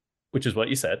 which is what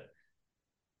you said.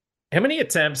 How many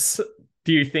attempts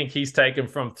do you think he's taken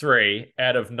from three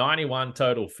out of 91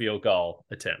 total field goal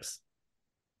attempts?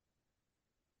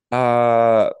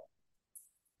 40.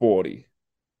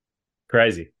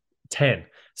 Crazy. 10.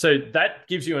 So that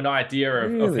gives you an idea of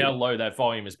Really? how low that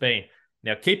volume has been.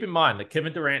 Now, keep in mind that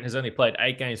Kevin Durant has only played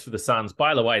 8 games for the Suns.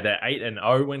 By the way, they're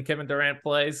 8-0 when Kevin Durant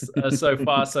plays so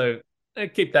far. So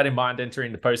keep that in mind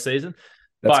entering the postseason.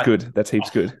 That's good. That's heaps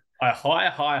good. A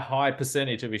high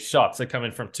percentage of his shots are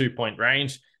coming from 2-point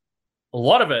range. A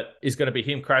lot of it is going to be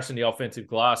him crashing the offensive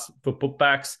glass for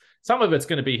putbacks. Some of it's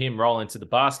going to be him rolling to the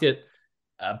basket.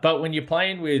 But when you're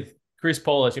playing with Chris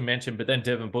Paul, as you mentioned, but then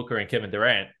Devin Booker and Kevin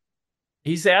Durant,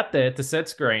 he's out there to set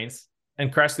screens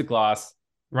and crash the glass,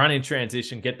 run in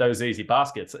transition, get those easy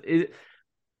baskets.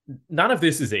 None of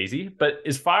this is easy, but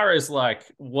as far as like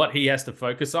what he has to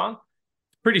focus on,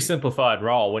 pretty simplified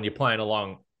role when you're playing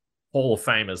along Hall of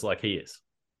Famers like he is.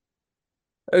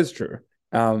 That's true.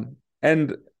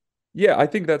 And yeah, I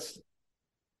think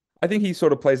he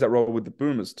sort of plays that role with the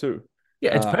Boomers too.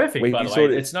 Yeah, it's perfect, by the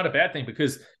way. It's not a bad thing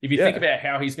because if you think about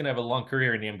how he's going to have a long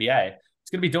career in the NBA, he's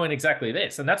going to be doing exactly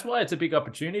this. And that's why it's a big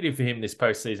opportunity for him this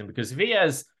postseason, because if he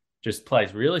just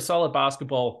plays really solid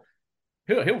basketball,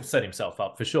 he'll set himself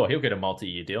up for sure. He'll get a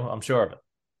multi-year deal. I'm sure of it.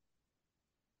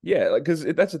 Yeah, like because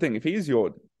that's the thing. If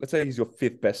let's say he's your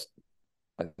fifth best,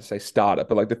 I'd say starter,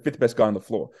 but like the fifth best guy on the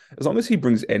floor, as long as he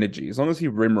brings energy, as long as he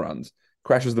rim runs,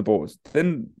 crashes the boards,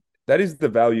 then that is the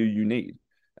value you need.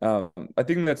 I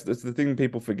think that's the thing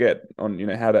people forget on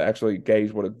how to actually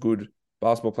gauge what a good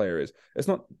basketball player is. It's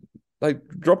not like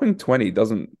dropping 20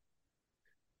 doesn't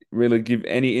really give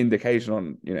any indication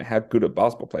on how good a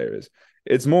basketball player is.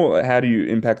 It's more how do you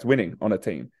impact winning on a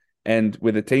team, and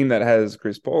with a team that has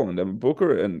Chris Paul and Devin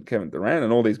Booker and Kevin Durant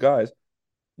and all these guys,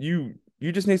 you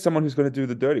just need someone who's going to do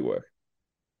the dirty work.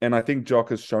 And I think Jock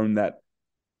has shown that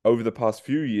over the past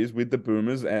few years with the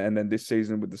Boomers and then this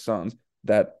season with the Suns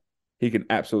that he can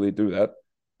absolutely do that.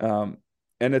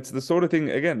 And it's the sort of thing,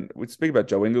 again, we speak about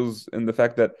Joe Ingles and the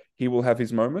fact that he will have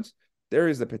his moments. There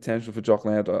is the potential for Jock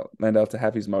Landale to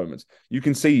have his moments. You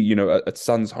can see, a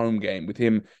Suns home game with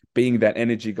him being that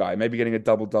energy guy, maybe getting a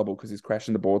double-double because he's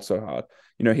crashing the board so hard.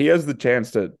 He has the chance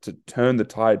to turn the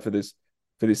tide for this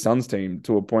Suns team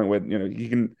to a point where, he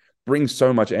can bring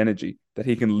so much energy that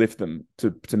he can lift them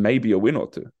to maybe a win or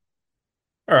two.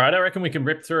 All right, I reckon we can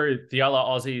rip through the other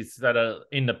Aussies that are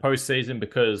in the postseason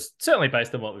because certainly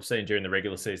based on what we've seen during the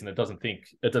regular season, it doesn't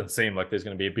seem like there's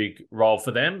going to be a big role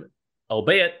for them,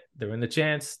 albeit they're in the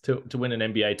chance to win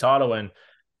an NBA title and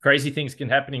crazy things can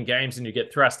happen in games and you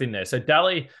get thrust in there. So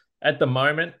Daly at the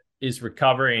moment is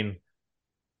recovering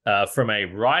from a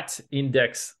right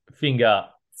index finger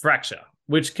fracture,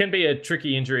 which can be a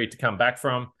tricky injury to come back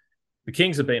from. The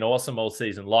Kings have been awesome all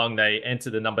season long. They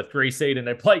enter the number 3 seed and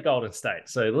they play Golden State.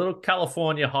 So a little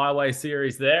California highway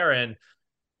series there, and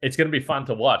it's going to be fun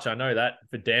to watch. I know that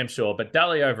for damn sure. But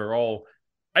Daly overall,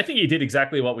 I think he did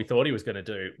exactly what we thought he was going to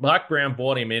do. Mark Brown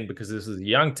brought him in because this is a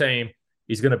young team.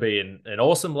 He's going to be an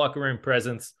awesome locker room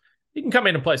presence. He can come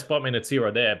in and play spot minutes here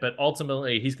or there, but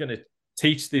ultimately he's going to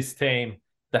teach this team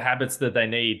the habits that they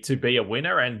need to be a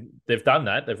winner, and they've done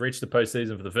that. They've reached the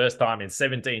postseason for the first time in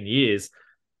 17 years.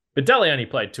 But Dele only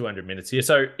played 200 minutes here.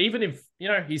 So even if,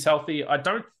 he's healthy, I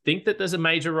don't think that there's a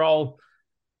major role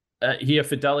here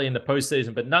for Dele in the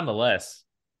postseason. But nonetheless,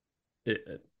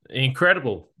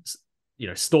 incredible,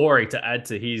 story to add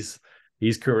to his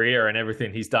career and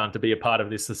everything he's done to be a part of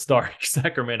this historic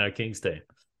Sacramento Kings team.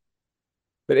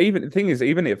 But even the thing is,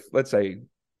 even if, let's say,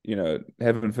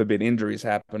 heaven forbid, injuries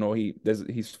happen or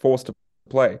he's forced to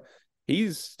play,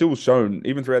 he's still shown,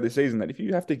 even throughout this season, that if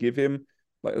you have to give him,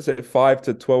 like, let's say, 5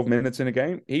 to 12 minutes in a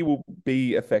game, he will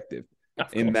be effective.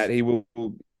 In that he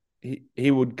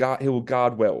will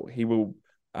guard well. He will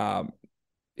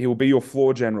be your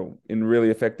floor general in a really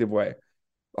effective way.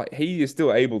 Like, he is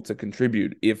still able to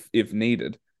contribute if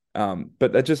needed.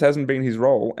 But that just hasn't been his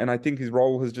role. And I think his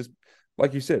role has just,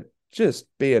 like you said, just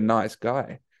be a nice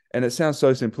guy. And it sounds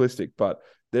so simplistic, but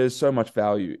there's so much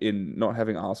value in not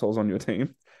having assholes on your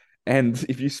team. And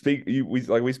if you speak,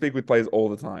 we speak with players all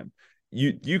the time.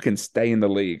 You can stay in the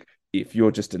league if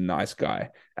you're just a nice guy.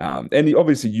 And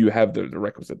obviously you have the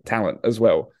requisite talent as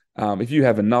well. If you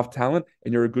have enough talent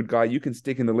and you're a good guy, you can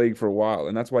stick in the league for a while.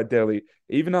 And that's why Dele,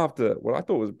 even after what I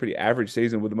thought was a pretty average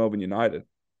season with the Melbourne United,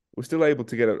 was still able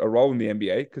to get a role in the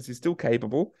NBA because he's still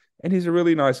capable and he's a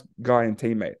really nice guy and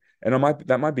teammate. And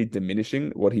that might be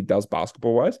diminishing what he does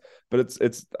basketball wise, but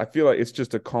I feel like it's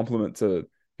just a compliment to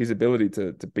his ability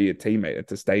to be a teammate and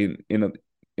to stay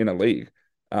in a league.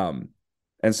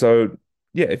 And so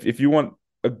yeah, if you want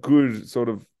a good sort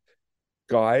of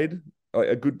guide, like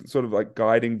a good sort of like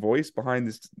guiding voice behind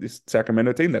this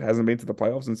Sacramento team that hasn't been to the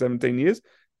playoffs in 17 years,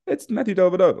 it's Matthew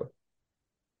Dellavedova.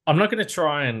 I'm not going to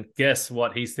try and guess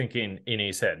what he's thinking in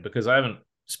his head because I haven't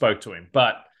spoke to him.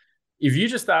 But if you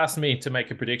just asked me to make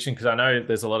a prediction, because I know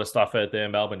there's a lot of stuff out there,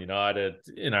 Melbourne United,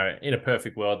 in a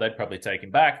perfect world, they'd probably take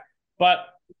him back. But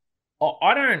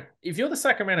if you're the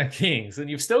Sacramento Kings and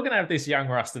you're still going to have this young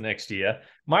roster next year,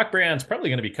 Mike Brown's probably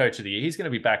going to be coach of the year. He's going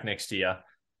to be back next year.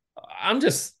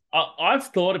 I've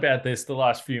thought about this the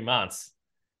last few months.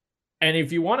 And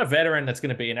if you want a veteran that's going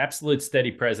to be an absolute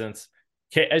steady presence,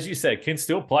 as you said, can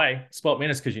still play spot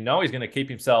minutes because he's going to keep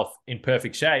himself in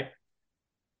perfect shape.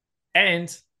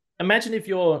 And imagine if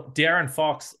you're De'Aaron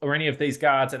Fox or any of these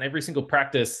guards and every single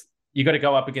practice, you got to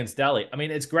go up against Dele. I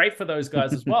mean, it's great for those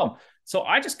guys as well. So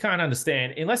I just can't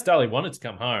understand, unless Dele wanted to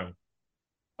come home,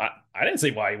 I didn't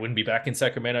see why he wouldn't be back in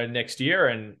Sacramento next year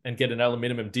and get another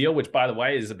minimum deal, which, by the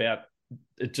way, is about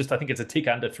I think it's a tick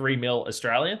under 3 mil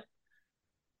Australian.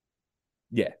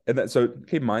 Yeah. And so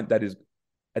keep in mind, that is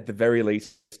at the very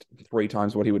least 3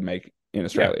 times what he would make in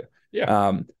Australia.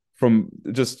 Yeah. From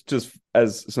just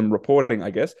as some reporting,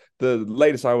 I guess, the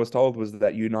latest I was told was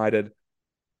that United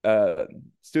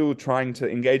still trying to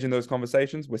engage in those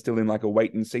conversations. We're still in like a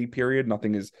wait and see period.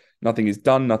 Nothing is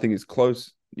done. Nothing is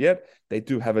close yet. They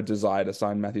do have a desire to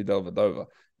sign Matthew Dellavedova.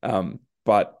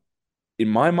 But in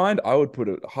my mind, I would put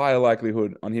a higher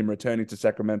likelihood on him returning to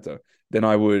Sacramento than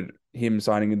I would him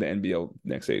signing in the NBL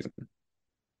next season.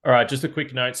 All right, just a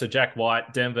quick note. So Jack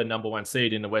White, Denver #1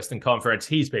 seed in the Western Conference.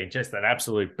 He's been just an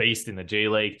absolute beast in the G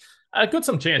League. Got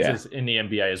some chances in the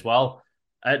NBA as well.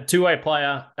 A two-way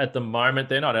player at the moment.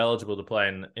 They're not eligible to play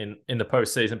in the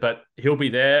postseason, but he'll be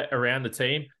there around the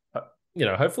team.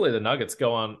 Hopefully the Nuggets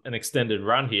go on an extended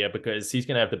run here because he's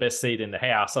going to have the best seat in the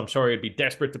house. I'm sure he'd be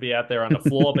desperate to be out there on the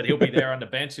floor, but he'll be there on the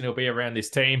bench and he'll be around this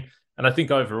team. And I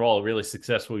think overall, a really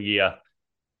successful year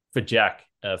for Jack,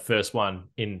 first one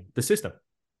in the system.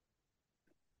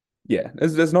 Yeah,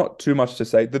 there's not too much to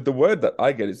say. The word that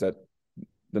I get is that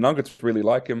the Nuggets really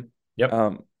like him.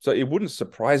 Yep. So it wouldn't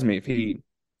surprise me if he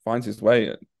finds his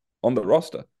way on the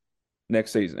roster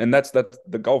next season, and that's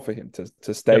the goal for him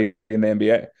to stay in the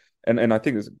NBA. And I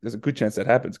think there's a good chance that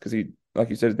happens because he, like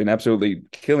you said, has been absolutely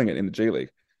killing it in the G League.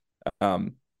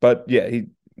 But yeah, he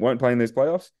won't play in these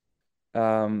playoffs.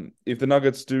 If the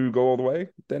Nuggets do go all the way,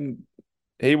 then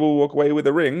he will walk away with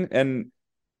a ring. And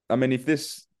I mean, if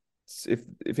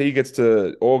he gets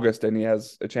to August and he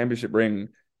has a championship ring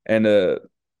and a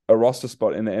roster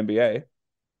spot in the NBA,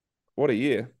 what a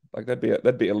year! Like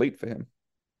that'd be elite for him.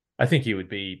 I think he would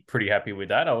be pretty happy with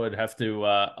that. I would have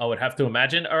to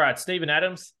imagine. All right, Steven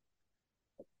Adams,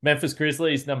 Memphis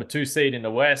Grizzlies, #2 seed in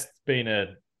the West. Been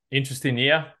an interesting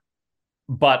year.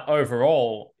 But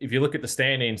overall, if you look at the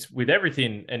standings with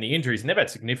everything and the injuries, and they've had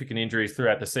significant injuries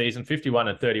throughout the season,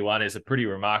 51-31 is a pretty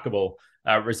remarkable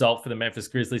result for the Memphis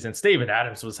Grizzlies. And Steven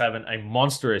Adams was having a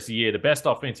monstrous year, the best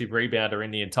offensive rebounder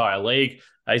in the entire league.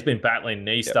 He's been battling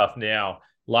knee stuff now.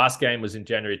 Last game was in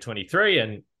January 23,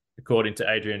 and according to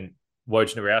Adrian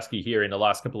Wojnarowski here in the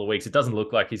last couple of weeks, it doesn't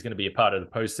look like he's going to be a part of the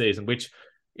postseason, which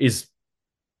is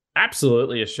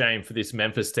absolutely a shame for this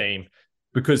Memphis team,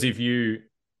 because if you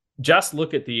just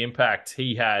look at the impact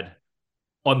he had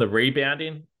on the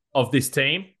rebounding of this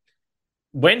team.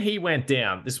 When he went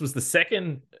down, this was the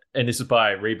second, and this is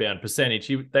by rebound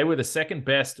percentage. They were the second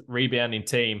best rebounding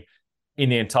team in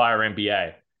the entire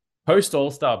NBA. Post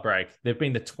All-Star break, they've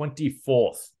been the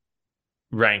 24th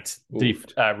ranked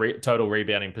total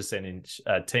rebounding percentage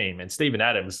team, and Steven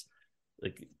Adams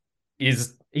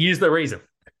is the reason.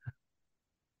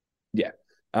 Yeah,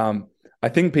 I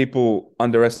think people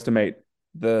underestimate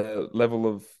the level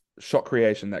of shot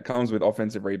creation that comes with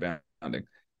offensive rebounding.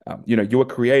 You are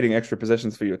creating extra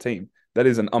possessions for your team. That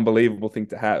is an unbelievable thing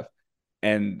to have,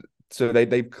 and so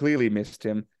they've clearly missed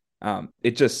him.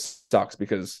 It just sucks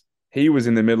because he was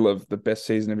in the middle of the best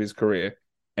season of his career,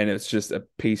 and it's just a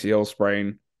PCL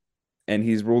sprain, and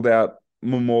he's ruled out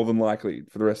more than likely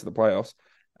for the rest of the playoffs.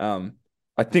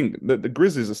 I think that the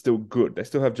Grizzlies are still good. They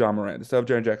still have Ja Morant. They still have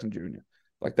Jaren Jackson Jr.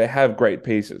 Like, they have great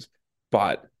pieces,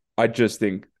 but I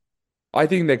think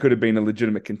there could have been a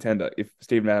legitimate contender if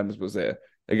Steven Adams was there.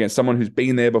 Again, someone who's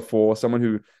been there before, someone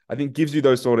who I think gives you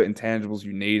those sort of intangibles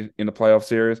you need in a playoff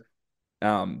series.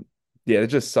 It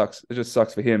just sucks. It just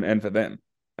sucks for him and for them.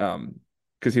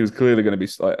 Because he was clearly going to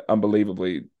be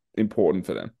unbelievably important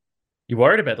for them. You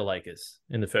worried about the Lakers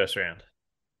in the first round?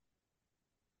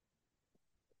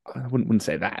 I wouldn't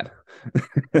say that.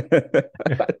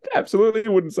 I absolutely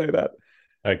wouldn't say that.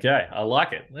 Okay, I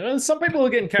like it. Some people are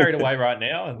getting carried away right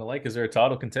now, and the Lakers are a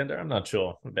title contender. I'm not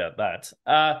sure about that.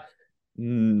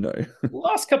 No.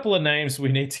 Last couple of names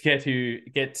we need to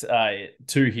get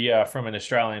to here from an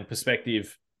Australian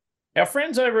perspective. Our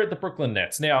friends over at the Brooklyn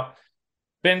Nets. Now,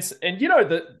 Ben, and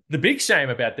the big shame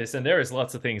about this, and there is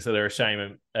lots of things that are a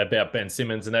shame about Ben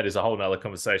Simmons, and that is a whole nother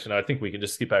conversation. I think we can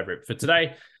just skip over it for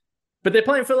today. But they're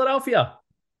playing Philadelphia.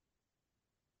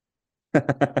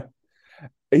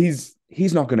 He's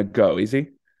not going to go, is he?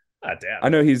 I doubt. I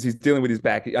know he's dealing with his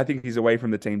back. I think he's away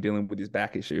from the team dealing with his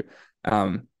back issue.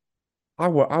 I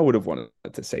would have wanted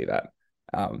to see that.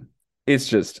 It's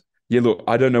just, look,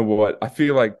 I don't know what. I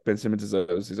feel like Ben Simmons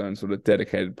deserves his own sort of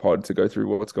dedicated pod to go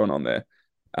through what's going on there.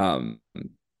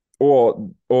 Or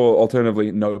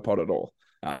alternatively, no pod at all.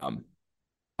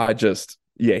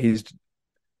 He's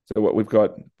so what we've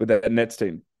got with that Nets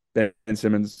team. Ben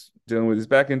Simmons dealing with his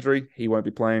back injury. He won't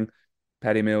be playing.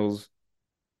 Patty Mills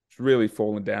has really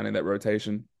fallen down in that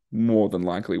rotation. More than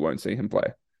likely won't see him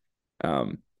play.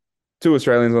 Two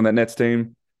Australians on that Nets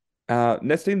team.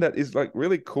 Nets team that is like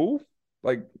really cool.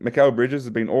 Like, Mikal Bridges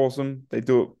has been awesome. They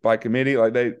do it by committee.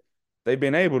 Like, they've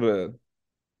been able to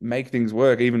make things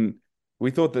work. Even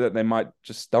we thought that they might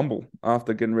just stumble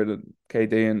after getting rid of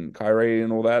KD and Kyrie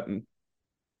and all that, and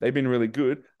they've been really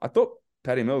good. I thought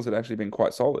Patty Mills had actually been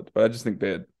quite solid, but I just think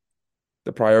the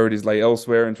priorities lay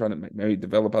elsewhere and trying to maybe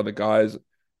develop other guys.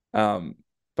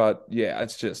 But yeah,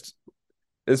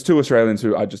 there's two Australians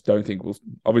who I just don't think will.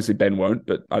 Obviously, Ben won't,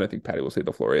 but I don't think Patty will see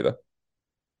the floor either.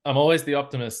 I'm always the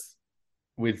optimist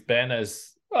with Ben,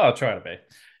 as I'll try to be.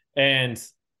 And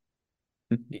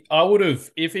I would have,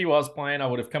 if he was playing, I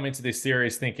would have come into this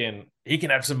series thinking he can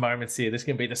have some moments here. This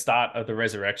can be the start of the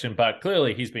resurrection. But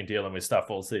clearly, he's been dealing with stuff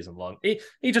all season long.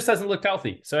 He just hasn't looked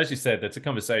healthy. So as you said, that's a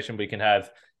conversation we can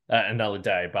have another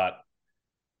day. But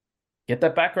get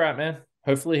that back right, man.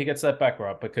 Hopefully he gets that back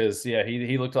right, because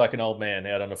he looked like an old man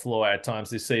out on the floor at times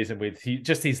this season with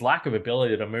his lack of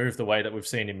ability to move the way that we've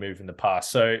seen him move in the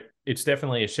past. So it's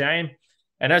definitely a shame.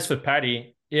 And as for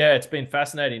Patty, yeah, it's been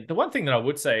fascinating. The one thing that I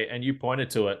would say, and you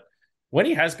pointed to it, when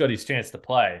he has got his chance to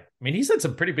play, I mean, he's had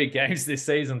some pretty big games this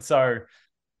season. So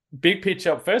big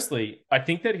picture, firstly, I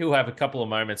think that he'll have a couple of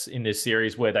moments in this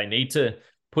series where they need to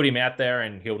put him out there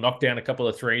and he'll knock down a couple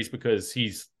of threes because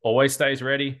he's always stays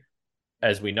ready,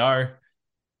 as we know,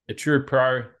 a true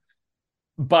pro.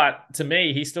 But to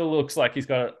me, he still looks like he's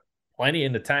got plenty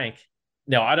in the tank.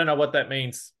 Now, I don't know what that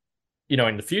means,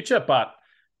 in the future, but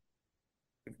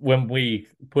when we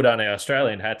put on our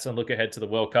Australian hats and look ahead to the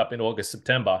World Cup in August,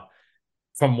 September,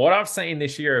 from what I've seen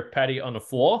this year of Patty on the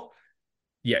floor,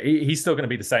 he's still going to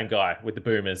be the same guy with the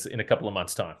Boomers in a couple of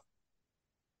months' time.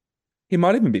 He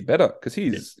might even be better because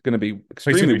he's going to be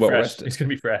extremely well rested. He's going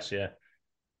to be fresh, yeah.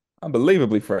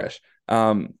 Unbelievably fresh.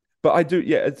 But I do,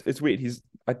 it's weird. He's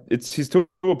to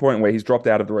a point where he's dropped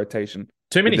out of the rotation.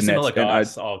 Too many similar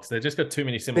guys, Ogs. They've just got too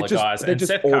many similar guys. And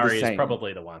Seth Curry is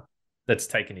probably the one that's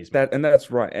taken his that, and that's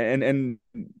right. And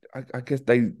I guess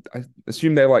I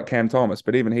assume they're like Cam Thomas,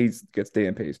 but even he gets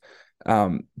DNPs.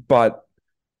 But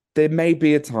there may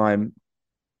be a time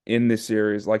in this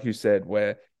series, like you said,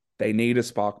 where they need a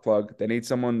spark plug. They need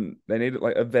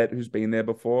like a vet who's been there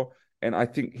before. And I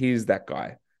think he's that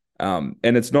guy.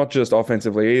 And it's not just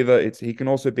offensively either. He can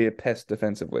also be a pest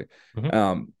defensively.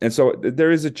 And so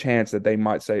there is a chance that they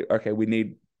might say, okay, we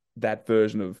need that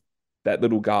version of that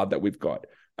little guard that we've got.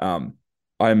 I'm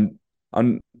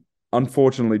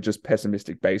unfortunately just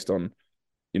pessimistic based on,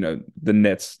 the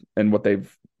Nets and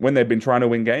when they've been trying to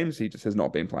win games, he just has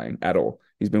not been playing at all.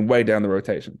 He's been way down the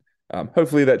rotation.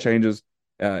 Hopefully that changes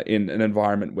in an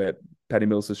environment where Patty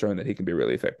Mills has shown that he can be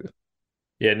really effective.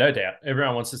 Yeah, no doubt.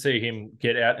 Everyone wants to see him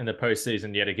get out in the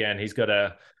postseason yet again. He's got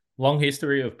a long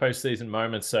history of postseason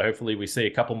moments, so hopefully we see a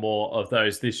couple more of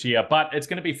those this year. But it's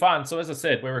going to be fun. So as I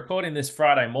said, we're recording this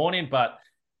Friday morning, but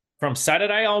from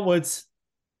Saturday onwards,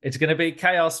 it's going to be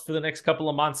chaos for the next couple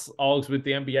of months, Olgs, with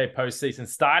the NBA postseason,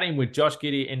 starting with Josh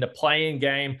Giddey in the play-in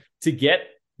game to get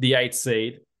the 8th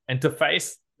seed and to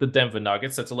face the Denver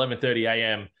Nuggets. That's 11:30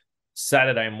 a.m.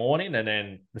 Saturday morning, and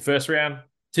then the first round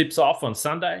tips off on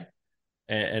Sunday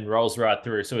and rolls right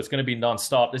through. So it's going to be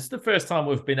nonstop. This is the first time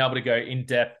we've been able to go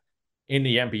in-depth in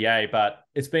the NBA, but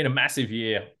it's been a massive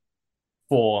year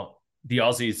for the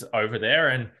Aussies over there.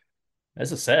 And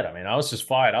as I said, I mean, I was just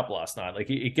fired up last night. Like,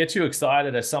 it gets you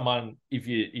excited as someone, if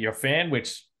you're a fan,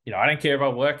 which, I don't care if I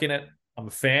work in it, I'm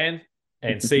a fan,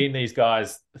 and seeing these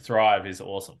guys thrive is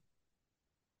awesome.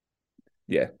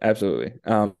 Yeah, absolutely.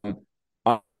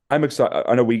 I'm excited.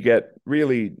 I know we get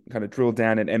really kind of drilled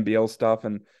down in NBL stuff,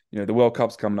 and the World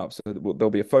Cup's coming up, so there'll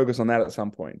be a focus on that at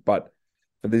some point. But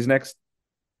for these next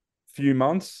few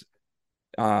months,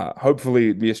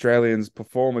 hopefully the Australians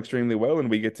perform extremely well, and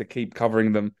we get to keep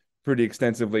covering them pretty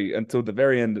extensively until the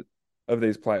very end of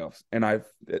these playoffs. And I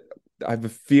have a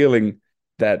feeling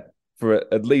that for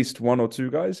at least one or two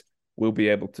guys, we'll be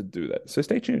able to do that. So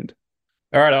stay tuned.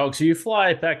 All right, Alex, you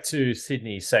fly back to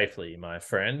Sydney safely, my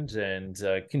friend, and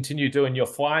continue doing your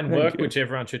fine work, which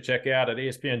everyone should check out at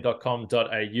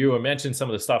espn.com.au. I mentioned some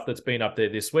of the stuff that's been up there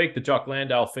this week. The Jock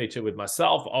Landale feature with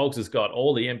myself. Olgs has got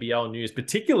all the NBL news,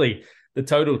 particularly the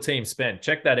total team spend.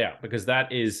 Check that out, because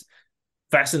that is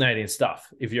fascinating stuff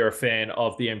if you're a fan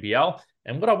of the NBL.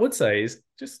 And what I would say is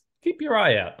just keep your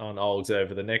eye out on Olgs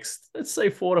over the next, let's say,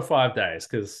 4 to 5 days,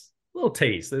 because little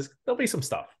tease, there'll be some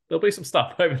stuff. There'll be some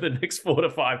stuff over the next 4 to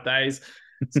 5 days.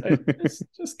 So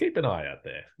just keep an eye out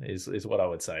there is what I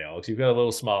would say, Alex. You've got a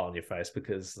little smile on your face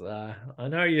because I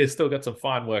know you still got some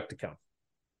fine work to come.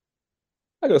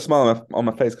 I got a smile on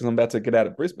my face because I'm about to get out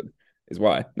of Brisbane, is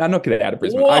why. No, not get out of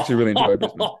Brisbane. Whoa! I actually really enjoy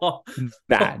Brisbane.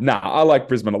 Nah, I like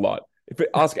Brisbane a lot. If you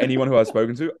ask anyone who I've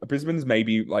spoken to, Brisbane's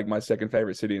maybe like my second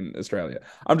favorite city in Australia.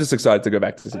 I'm just excited to go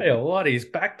back to Sydney. Hey, what? He's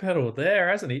backpedaled there,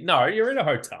 hasn't he? No, you're in a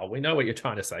hotel. We know what you're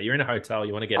trying to say. You're in a hotel.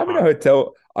 You want to get I'm home. in a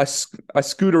hotel. I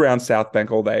scoot around South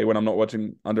Bank all day when I'm not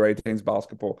watching under 18s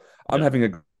basketball. I'm having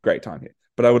a great time here,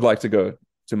 but I would like to go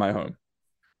to my home.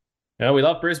 No, we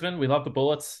love Brisbane. We love the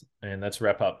Bullets. And let's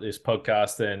wrap up this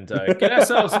podcast and get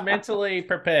ourselves mentally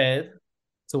prepared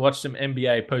to watch some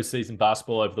NBA postseason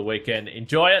basketball over the weekend.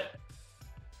 Enjoy it.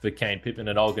 For Kane, Pittman,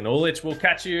 and Olgun Ulich. We'll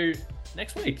catch you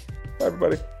next week. Bye,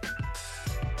 everybody.